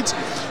under-19s kids,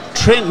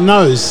 Trent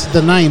knows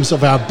the names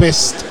of our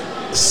best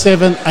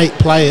 7-8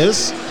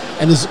 players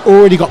and has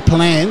already got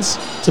plans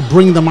to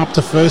bring them up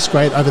to first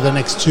grade over the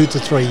next 2 to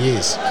 3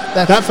 years.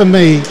 That for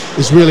me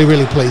is really,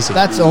 really pleasing.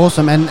 That's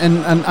awesome. And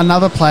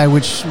another player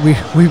which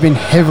we've been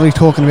heavily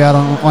talking about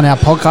on our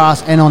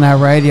podcast and on our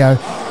radio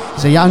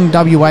is a young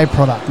WA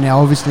product. Now,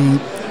 obviously,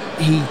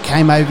 he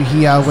came over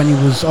here when he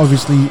was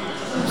obviously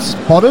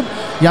spotted.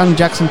 Young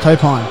Jackson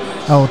Topine,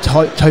 or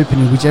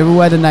Topany, whichever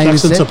way the name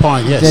is said. Jackson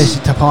Topine, yes. There's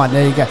Topine,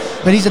 there you go.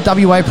 But he's a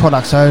WA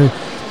product, so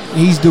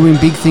he's doing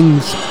big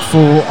things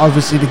for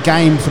obviously the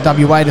game for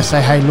WA to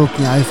say, hey, look,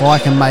 if I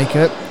can make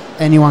it,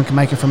 anyone can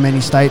make it from many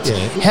states.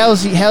 Yeah.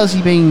 How's he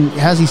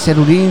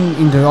settled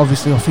into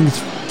obviously I think it's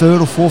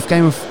third or fourth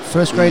game of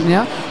first grade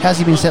now? How's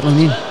he been settling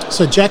in?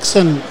 So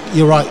Jackson,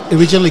 you're right,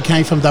 originally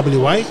came from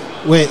WA,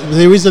 where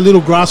there is a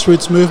little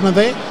grassroots movement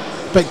there,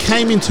 but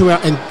came into our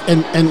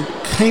and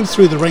came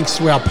through the ranks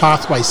through our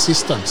pathway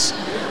systems.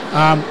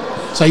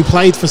 So he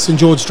played for St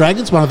George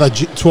Dragons, one of the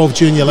 12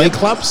 junior league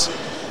clubs,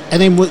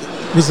 and then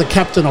was the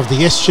captain of the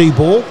SG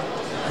Ball,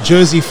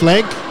 Jersey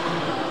Flag,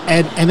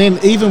 and then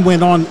even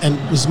went on and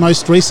was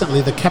most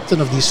recently the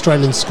captain of the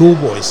Australian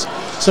Schoolboys.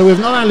 So we've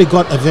not only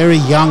got a very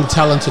young,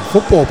 talented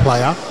football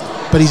player,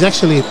 but he's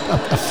actually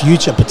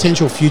a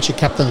potential future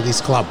captain of this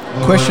club.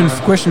 Question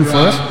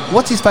first.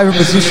 What's his favourite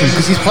position?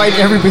 Because he's played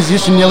every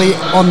position nearly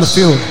on the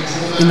field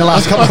in the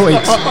last couple of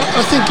weeks.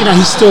 I think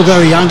he's still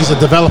very young. He's a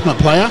development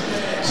player.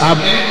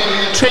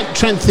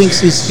 Trent thinks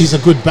he's a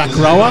good back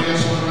rower,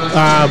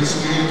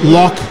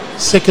 lock,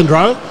 second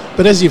row.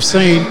 But as you've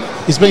seen,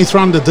 he's been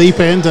thrown to the deep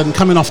end and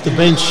coming off the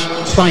bench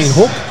playing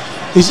hook.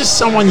 He's just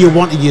someone you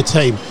want in your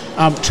team.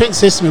 Trent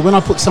says to me, when I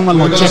put someone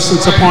like Jackson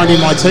Sapine in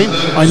my team,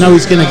 I know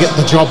he's going to get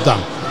the job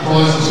done.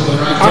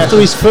 After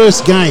his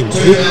first game,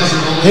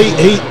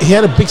 he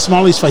had a big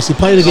smile on his face. He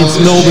played against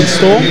Melbourne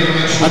Storm.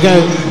 I go,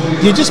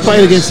 you just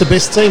played against the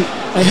best team.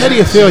 Hey, how do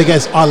you feel? He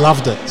goes, I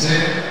loved it.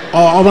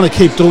 I want to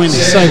keep doing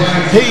this. So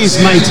he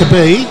is made to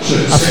be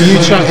a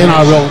future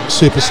NRL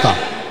superstar.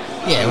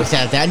 Yeah,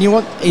 without a doubt. And you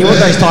want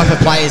those type of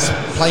players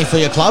playing for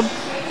your club.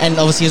 And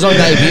obviously, he was on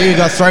debut. He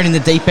got thrown in the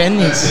deep end.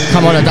 He's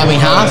come on a dummy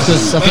half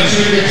because I think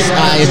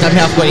his dummy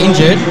half got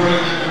injured,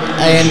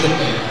 and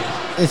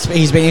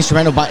he's been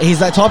instrumental. But he's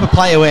that type of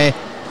player where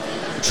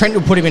Trent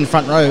will put him in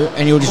front row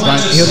and he'll just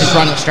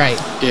run it straight.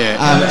 Yeah,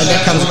 and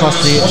that comes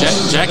across to you.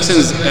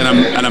 Jackson's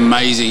an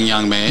amazing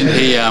young man.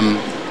 He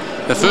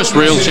the first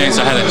real chance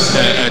I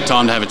had a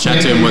time to have a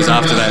chat to him was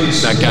after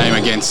that game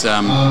against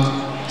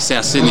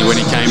South Sydney when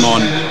he came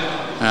on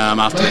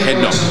after the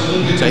head knock.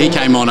 So he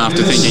came on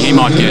after thinking he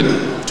might get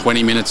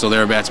 20 minutes or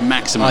thereabouts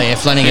maximum. Oh yeah,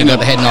 Flanagan got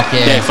the head knock.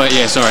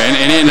 Yeah, sorry, and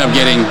he ended up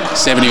getting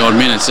 70 odd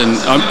minutes. And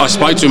I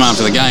spoke to him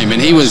after the game,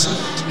 and he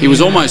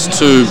was almost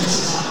too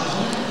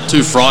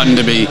frightened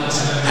to be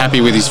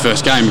happy with his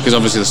first game because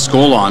obviously the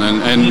scoreline.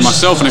 And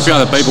myself and a few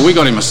other people, we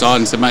got him aside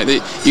and said, mate,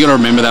 you got to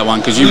remember that one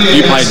because you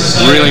played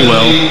really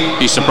well.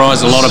 You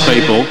surprised a lot of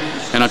people.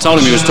 And I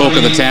told him he was talk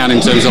of the town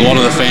in terms of a lot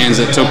of the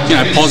fans that took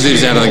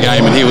positives out of the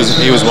game, and he was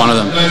one of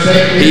them.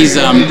 He's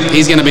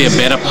going to be a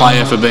better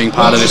player for being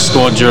part of this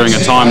squad during a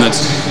time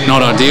that's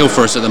not ideal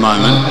for us at the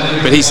moment.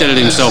 But he said it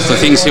himself: the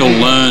things he'll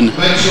learn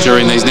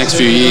during these next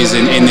few years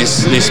in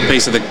this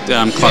piece of the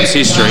club's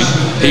history,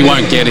 he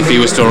won't get if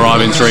he was to arrive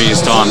in 3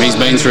 years' time. He's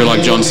been through,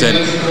 like John said,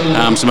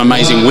 some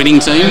amazing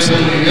winning teams.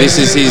 This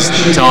is his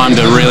time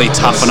to really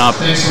toughen up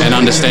and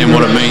understand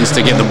what it means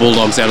to get the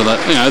Bulldogs out of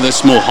the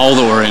small hole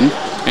that we're in,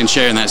 and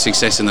sharing that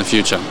success in the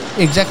future.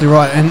 Exactly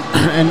right,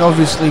 and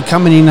obviously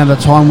coming in at a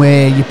time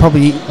where you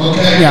probably,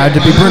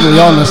 to be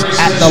brutally honest,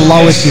 at the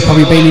lowest you've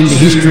probably been in the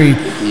history,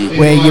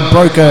 where you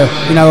broke a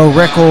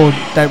record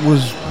that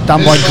was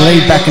done by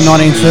Glebe back in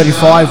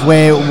 1935,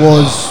 where it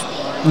was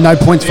no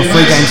points for 3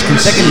 games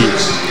consecutive.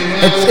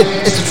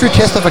 It's a true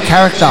test of a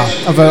character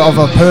of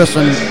a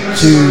person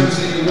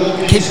to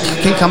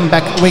keep coming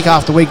back week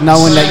after week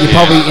knowing that you're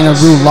probably in a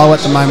real low at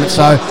the moment.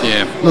 So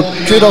look,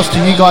 kudos to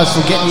you guys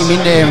for getting him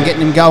in there and getting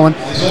him going.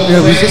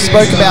 We just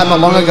spoke about not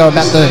long ago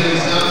about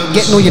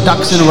getting all your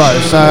ducks in a row.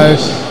 So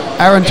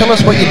Aaron, tell us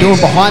what you're doing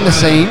behind the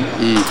scene,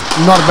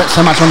 not a bit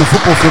so much on the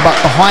football field, but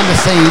behind the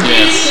scene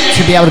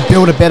to be able to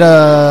build a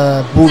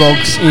better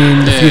Bulldogs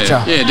in the future.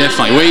 Yeah,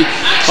 definitely.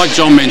 Like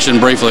John mentioned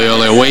briefly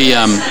earlier,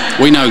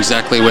 we know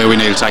exactly where we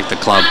need to take the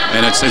club,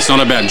 and it's not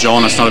about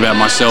John, it's not about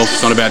myself,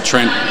 it's not about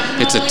Trent.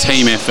 It's a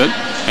team effort,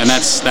 and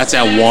that's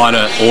our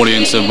wider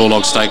audience of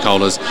Bulldog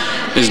stakeholders.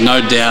 There's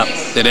no doubt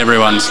that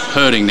everyone's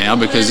hurting now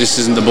because this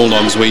isn't the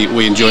Bulldogs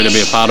we enjoy to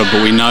be a part of,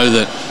 but we know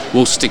that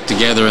we'll stick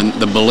together, and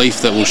the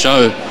belief that we'll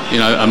show,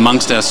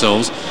 amongst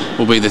ourselves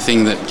will be the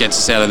thing that gets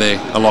us out of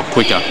there a lot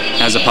quicker,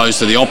 as opposed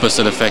to the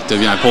opposite effect of,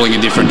 pulling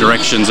in different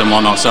directions and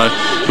whatnot. So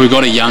we've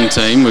got a young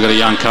team, we've got a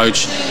young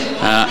coach.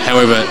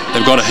 However,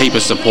 they've got a heap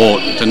of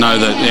support to know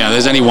that,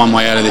 there's only one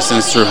way out of this, and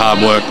it's through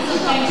hard work,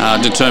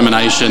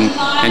 determination,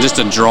 and just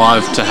a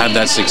drive to have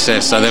that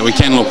success so that we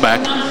can look back.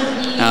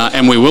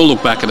 And we will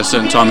look back at a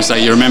certain time and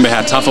say, you remember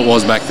how tough it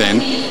was back then,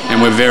 and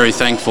we're very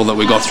thankful that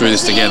we got through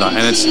this together.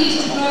 And it's,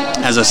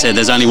 as I said,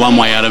 there's only one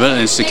way out of it,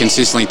 and it's to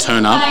consistently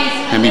turn up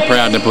and be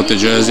proud to put the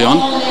jersey on.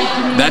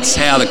 That's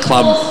how the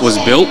club was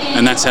built,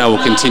 and that's how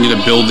we'll continue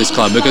to build this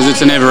club, because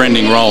it's a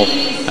never-ending role.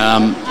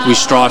 We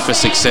strive for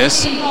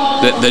success.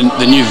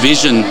 The new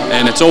vision,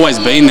 and it's always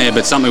been there,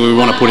 but something we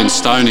want to put in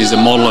stone, is a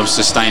model of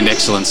sustained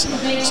excellence.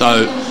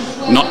 So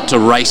not to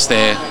race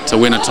there to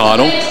win a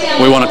title.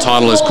 We want a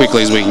title as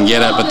quickly as we can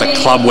get it, but the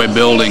club we're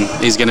building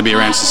is going to be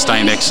around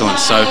sustained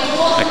excellence. So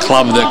a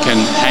club that can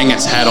hang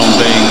its hat on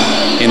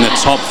being in the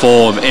top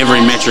 4 of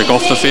every metric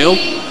off the field.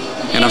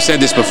 And I've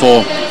said this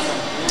before,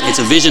 it's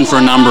a vision for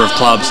a number of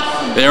clubs.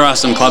 There are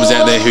some clubs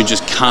out there who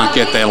just can't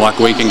get there like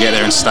we can get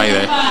there and stay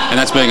there. And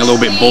that's being a little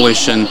bit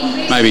bullish and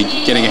maybe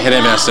getting ahead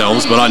of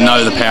ourselves, but I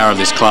know the power of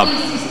this club.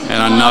 And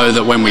I know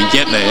that when we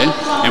get there,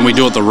 and we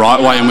do it the right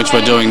way in which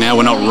we're doing now,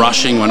 we're not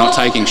rushing, we're not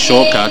taking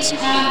shortcuts,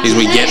 is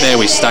we get there,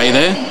 we stay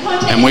there,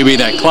 and we be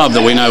that club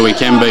that we know we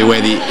can be,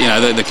 where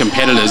the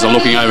competitors are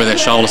looking over their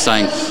shoulder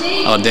saying,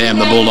 oh damn,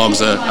 the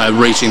Bulldogs are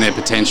reaching their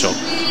potential.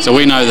 So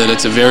we know that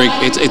it's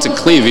a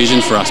clear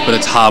vision for us, but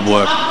it's hard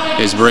work.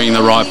 Is bringing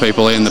the right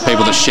people in, the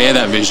people that share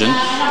that vision,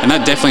 and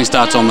that definitely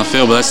starts on the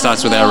field, but that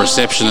starts with our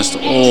receptionist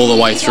all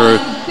the way through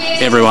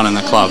everyone in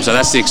the club. So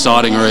that's the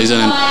exciting reason,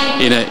 and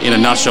in a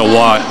nutshell,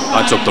 why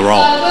I took the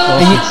role.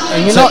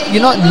 And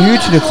you're not new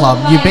to the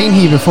club. You've been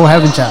here before,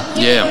 haven't you?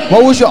 Yeah.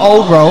 What was your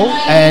old role?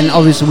 And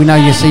obviously we know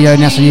you're CEO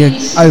now, so you're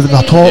over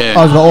the top,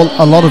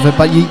 a lot of it.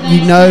 But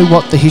you know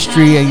what the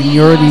history, and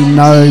you already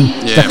know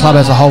the club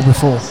as a whole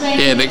before.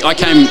 Yeah, I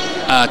came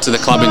to the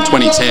club in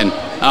 2010.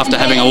 After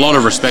having a lot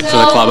of respect for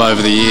the club over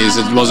the years.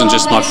 It wasn't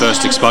just my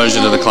first exposure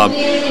to the club.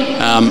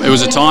 It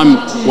was a time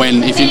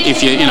when, if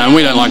you and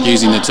we don't like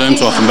using the term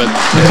too often, but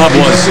the club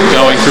was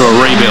going through a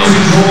rebuild.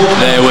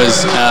 There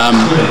was,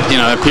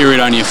 a period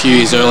only a few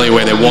years earlier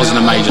where there wasn't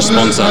a major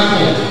sponsor.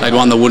 They'd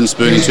won the Wooden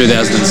Spoon in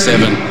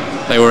 2007.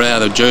 They were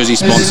out of jersey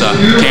sponsor.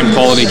 Camp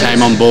Quality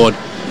came on board.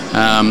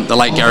 The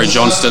late Gary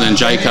Johnston and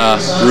J-Car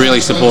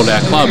really supported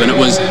our club, and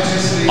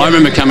I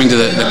remember coming to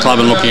the club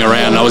and looking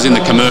around. I was in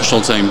the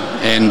commercial team,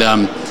 and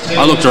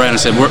I looked around and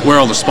said, where are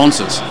all the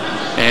sponsors?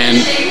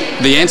 And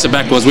the answer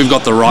back was, we've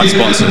got the right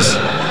sponsors.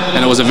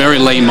 And it was a very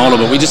lean model,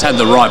 but we just had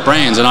the right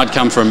brands. And I'd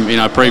come from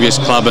a previous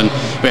club, and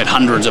we had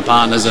hundreds of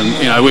partners,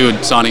 and we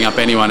were signing up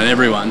anyone and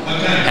everyone.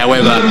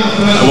 However,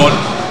 what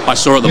I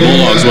saw at the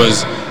Bulldogs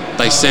was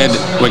they said,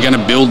 we're going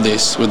to build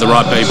this with the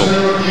right people.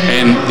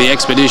 And the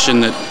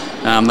expedition that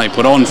they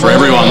put on for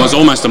everyone was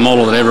almost a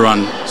model that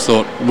everyone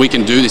thought, we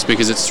can do this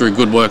because it's through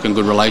good work and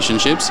good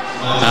relationships.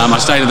 I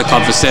stayed at the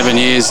club for 7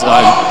 years.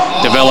 I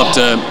developed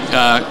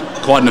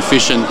quite an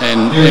efficient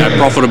and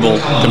profitable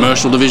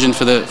commercial division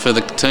for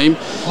the team.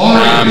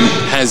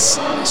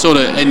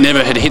 It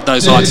never had hit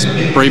those heights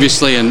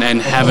previously, and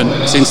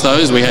haven't since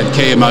those. We had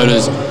Kia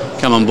Motors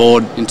come on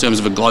board in terms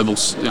of a global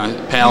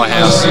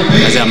powerhouse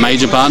as our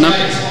major partner,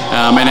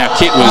 and our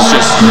kit was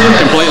just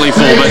completely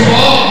full. But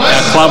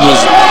our club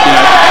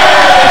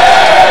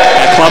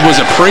was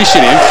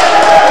appreciative.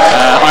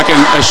 I can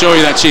assure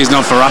you that cheer's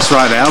not for us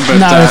right now.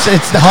 But no,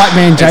 it's the hype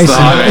man, Jason. It's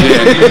the hype man,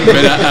 yeah.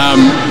 But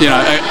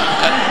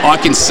I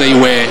can see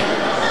where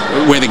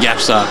the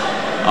gaps are.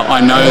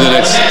 I know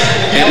that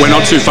we're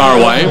not too far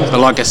away, but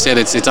like I said,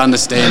 it's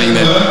understanding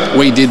that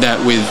we did that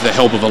with the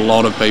help of a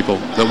lot of people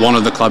that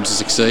wanted the club to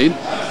succeed,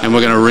 and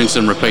we're going to rinse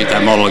and repeat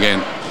that model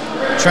again.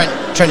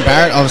 Trent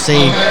Barrett, obviously,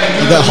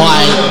 you've got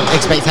high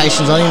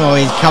expectations on him, or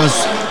he covers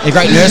a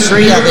great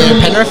nursery out there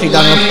in Penrith. He's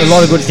done a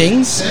lot of good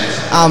things.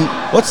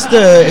 What's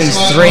his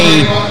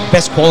three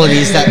best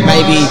qualities that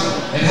maybe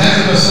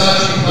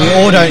we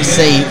all don't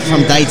see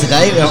from day to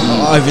day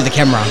over the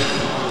camera?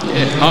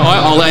 Yeah,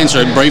 I'll answer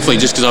it briefly,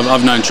 just because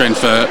I've known Trent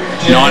for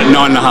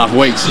nine and a half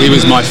weeks. He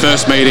was my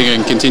first meeting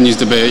and continues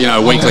to be a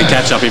weekly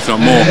catch-up, if not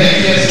more.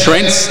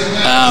 Trent's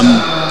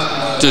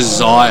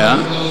desire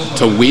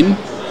to win,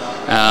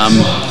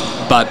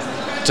 but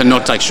to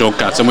not take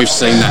shortcuts, and we've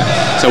seen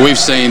that. So we've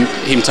seen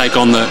him take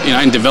on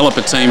and develop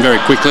a team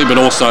very quickly, but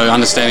also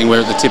understanding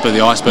we're at the tip of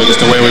the iceberg as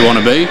to where we want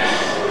to be.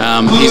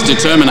 His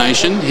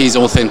determination, his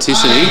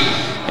authenticity,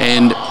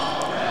 and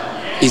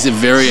he's a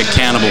very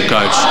accountable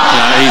coach.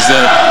 He's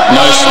the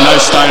no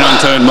stone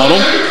unturned model.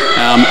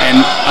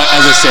 And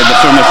as I said,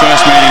 from the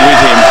first meeting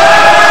with him,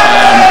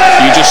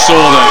 you just saw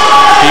that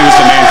he was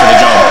the man for the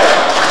job.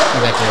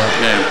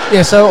 Exactly.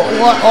 Yeah. So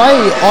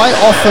I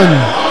often,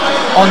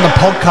 on the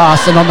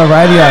podcast and on the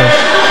radio,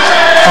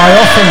 I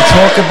often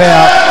talk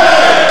about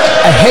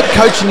a head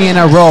coach in the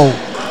NRL.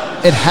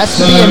 It has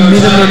to be a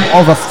minimum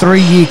of a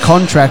 3-year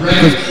contract,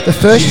 because the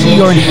first year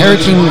you're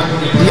inheriting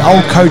the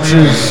old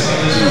coach's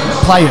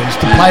players,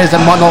 the players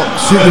that might not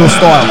suit your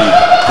style.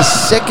 The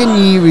second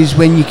year is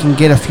when you can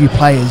get a few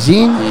players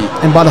in,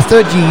 and by the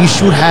third year you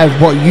should have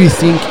what you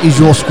think is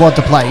your squad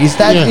to play. Is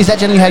that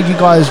generally how you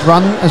guys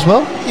run as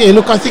well? Yeah,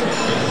 look, I think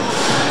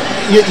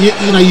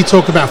you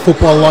talk about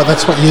football a lot.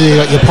 That's what you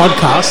got your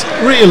podcast.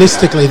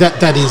 Realistically, that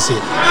is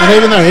it. And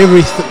even though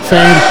every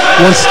fan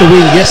wants to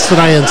win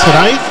yesterday and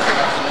today,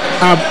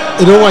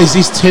 it always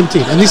is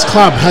tempting, and this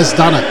club has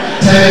done it.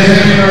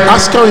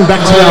 Us going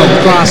back to our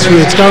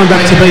grassroots, going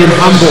back to being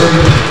humble,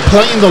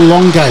 playing the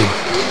long game.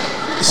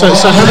 So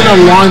having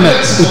alignment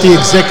with the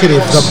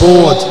executive, the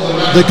board,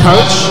 the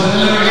coach,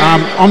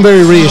 I'm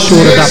very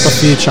reassured about the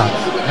future.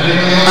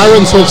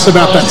 Aaron talks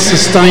about that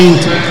sustained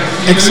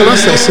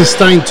excellence, that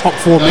sustained top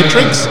 4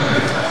 metrics.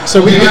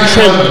 So with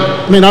Trent,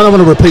 I don't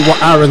want to repeat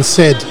what Aaron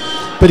said,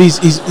 but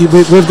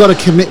we've got a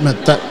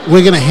commitment that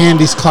we're going to hand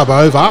this club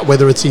over,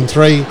 whether it's in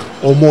 3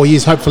 or more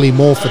years, hopefully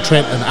more for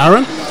Trent and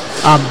Aaron,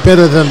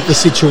 better than the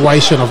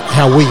situation of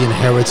how we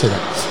inherited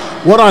it.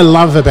 What I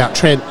love about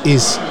Trent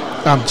is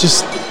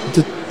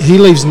he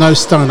leaves no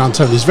stone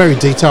unturned. He's very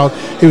detailed.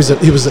 He was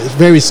a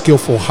very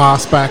skillful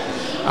Haas back,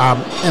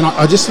 and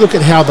I just look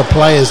at how the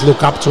players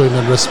look up to him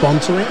and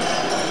respond to him,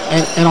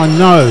 and I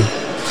know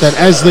that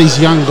as these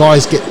young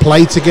guys get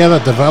played together,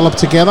 develop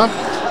together,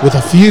 with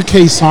a few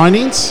key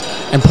signings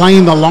and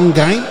playing the long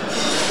game,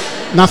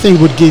 nothing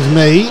would give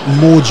me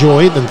more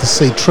joy than to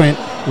see Trent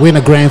win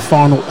a grand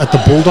final at the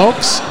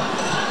Bulldogs.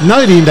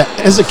 Noting that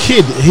as a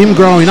kid, him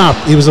growing up,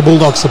 he was a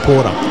Bulldog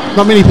supporter.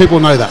 Not many people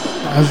know that.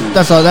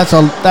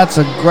 That's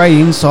a great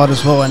insight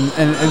as well, and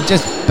it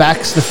just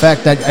backs the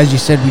fact that, as you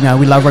said,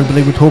 we love rugby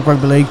league, we talk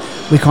rugby league,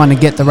 we kind of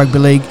get the rugby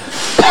league,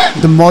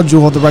 the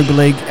module of the rugby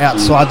league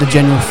outside the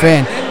general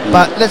fan.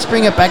 But let's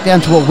bring it back down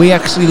to what we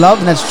actually love,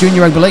 and that's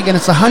junior rugby league. And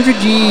it's 100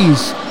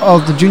 years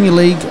of the junior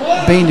league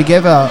being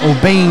together or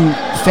being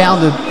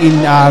founded in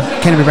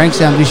Canterbury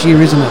Bankstown this year,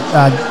 isn't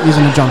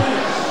it, John?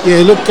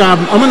 Yeah, look,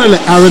 I'm going to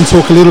let Aaron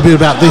talk a little bit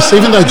about this.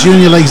 Even though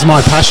junior league's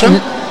my passion,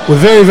 we're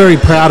very, very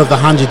proud of the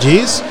 100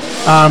 years.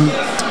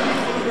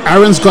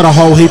 Aaron's got a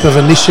whole heap of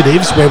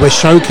initiatives where we're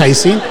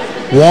showcasing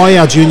why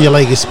our junior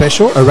league is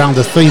special around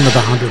the theme of the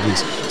 100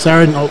 years. So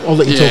Aaron, I'll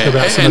let you talk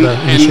about some of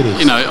the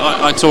initiatives.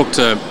 I talked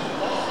to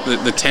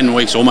the 10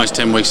 weeks, almost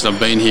 10 weeks that I've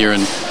been here,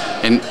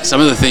 and some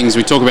of the things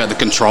we talk about, the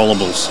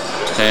controllables,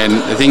 and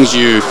the things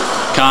you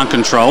can't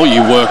control,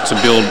 you work to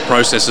build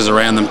processes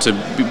around them to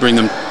bring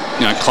them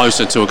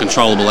closer to a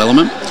controllable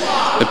element.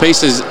 The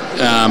pieces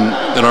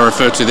that I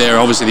refer to there are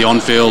obviously the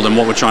on-field and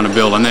what we're trying to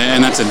build, and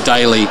that's a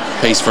daily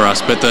piece for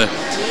us. But the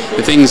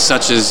things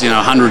such as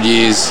 100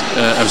 years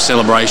of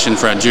celebration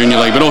for our junior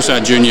league, but also our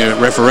Junior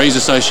Referees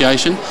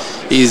Association,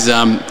 is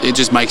it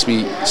just makes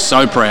me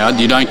so proud.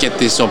 You don't get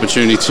this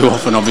opportunity too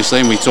often, obviously,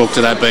 and we talk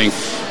to that being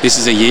this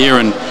is a year,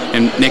 and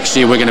next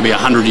year we're going to be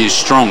 100 years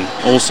strong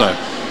also.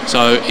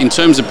 So in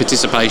terms of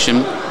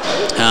participation,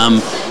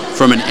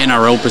 from an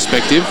NRL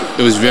perspective,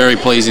 it was very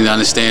pleasing to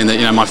understand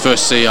that my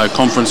first CEO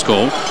conference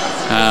call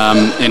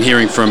and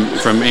hearing from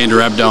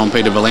Andrew Abdo and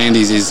Peter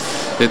Volandis is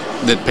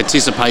that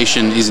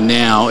participation is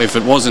now, if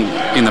it wasn't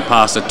in the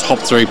past, a top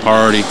 3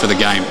 priority for the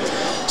game.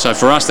 So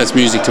for us, that's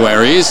music to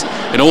our ears.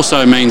 It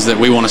also means that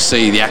we want to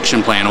see the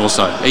action plan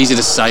also. Easy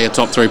to say a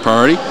top 3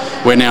 priority.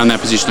 We're now in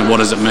that position of what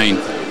does it mean.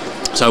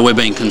 So we're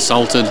being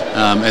consulted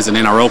as an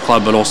NRL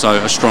club, but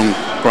also a strong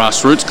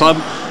grassroots club,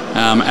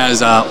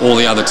 as are all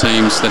the other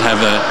teams that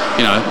have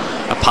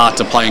a part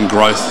to play in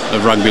growth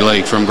of rugby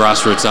league from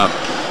grassroots up.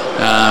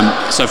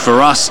 So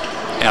for us,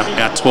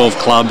 our 12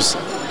 clubs,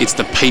 it's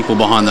the people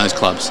behind those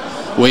clubs.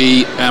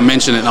 We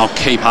mention it, and I'll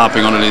keep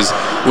harping on it, is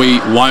we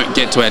won't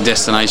get to our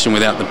destination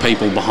without the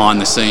people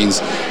behind the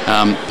scenes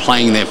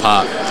playing their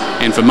part.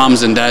 And for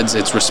mums and dads,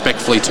 it's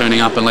respectfully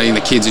turning up and letting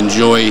the kids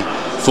enjoy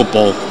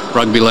football,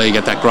 rugby league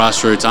at that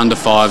grassroots, under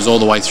 5s, all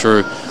the way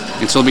through,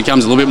 until it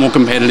becomes a little bit more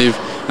competitive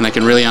and they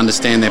can really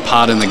understand their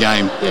part in the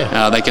game.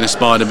 Yeah. They can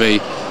aspire to be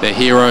their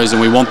heroes,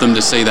 and we want them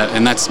to see that,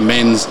 and that's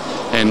men's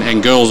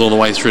and girls all the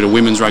way through to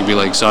women's rugby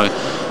league. So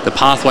the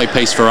pathway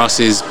piece for us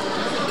is,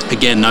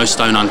 again, no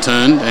stone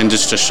unturned, and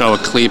just to show a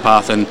clear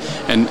path and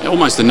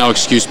almost a no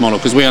excuse model,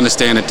 because we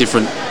understand at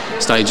different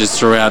stages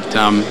throughout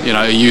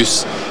a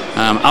youth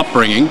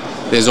upbringing,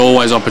 there's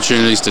always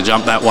opportunities to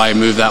jump that way,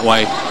 move that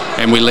way,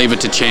 and we leave it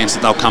to chance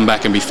that they'll come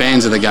back and be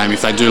fans of the game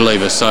if they do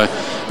leave us. So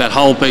that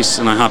whole piece,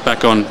 and I harp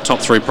back on top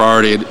 3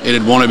 priority,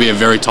 it'd want to be a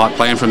very tight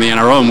plan from the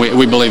NRL, and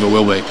we believe it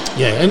will be.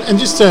 Yeah, and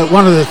just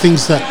one of the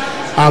things that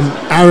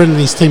Aaron and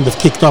his team have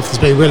kicked off that's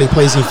been really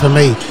pleasing for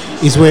me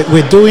is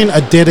we're doing a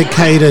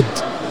dedicated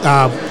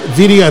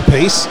video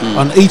piece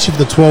on each of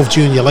the 12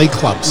 junior league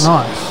clubs.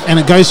 Nice. And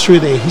it goes through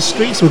their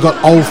history. So we've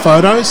got old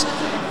photos,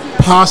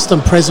 past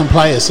and present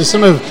players. So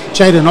some of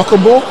Jaden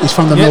Ockenbaugh is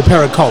from the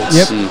Milperra Colts.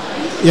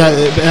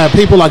 Yep.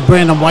 People like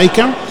Brandon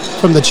Wakeham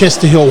from the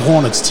Chester Hill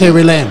Hornets,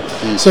 Terry Lamb.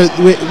 So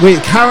we're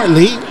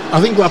currently,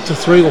 I think we're up to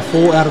 3 or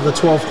 4 out of the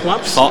 12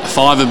 clubs.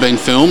 5 have been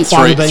filmed,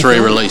 3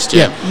 released.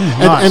 Yeah.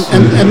 Nice.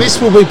 And this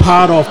will be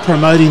part of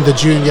promoting the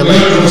junior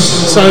league.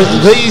 So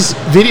these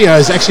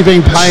videos actually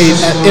being played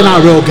at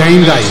NRL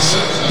game days.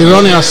 They're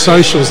on our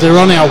socials. They're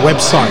on our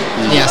website.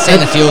 Yeah, I've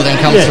seen a few of them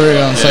come through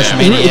on social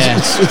media.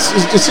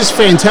 It's just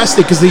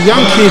fantastic, because the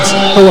young kids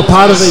who are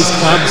part of these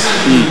clubs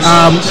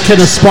can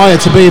aspire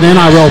to be an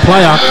NRL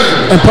player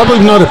and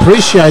probably not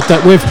appreciate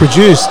that we've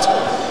produced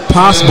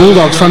past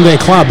Bulldogs from their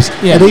clubs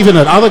and even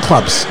at other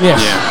clubs. Yes.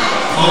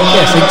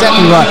 Yes,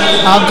 exactly right.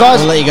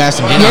 Guys, we'll let you go have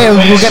some dinner. Yeah,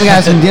 we're going to go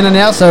have some dinner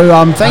now. So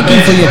thank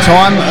you for your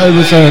time. It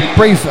was a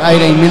brief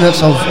 18 minutes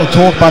of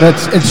talk, but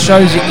it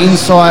shows you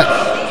insight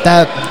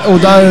that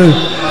although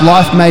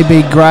life may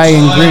be grey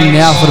and grim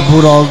now for the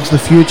Bulldogs, the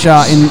future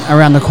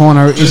around the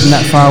corner isn't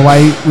that far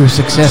away with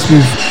success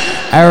with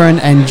Aaron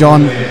and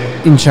John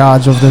in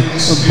charge of the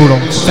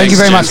Bulldogs. Thank you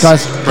very much,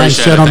 guys.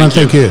 Thanks, gentlemen.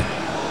 Thank you.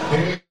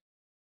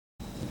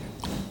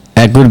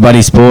 At Good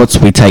Buddy Sports,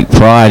 we take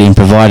pride in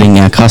providing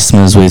our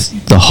customers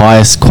with the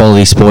highest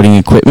quality sporting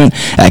equipment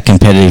at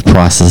competitive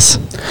prices.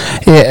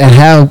 Yeah, and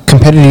how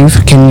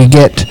competitive can you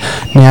get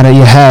now that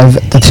you have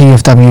the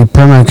TFW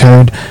promo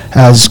code,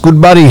 as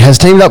Good Buddy has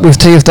teamed up with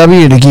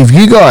TFW to give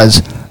you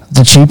guys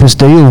the cheapest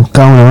deal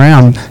going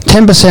around.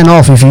 10%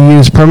 off if you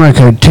use promo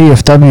code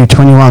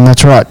TFW21.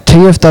 That's right,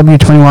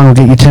 TFW21 will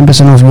get you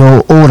 10% off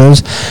your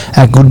orders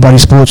at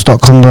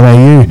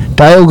goodbuddysports.com.au.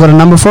 Dale, got a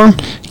number for him?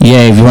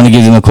 Yeah, if you want to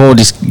give them a call,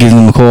 just give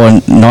them a call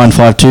on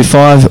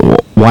 9525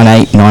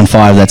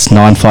 1895. That's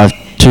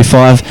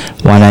 9525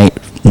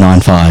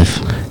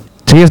 1895.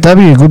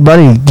 TFW, Good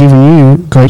Buddy, giving you great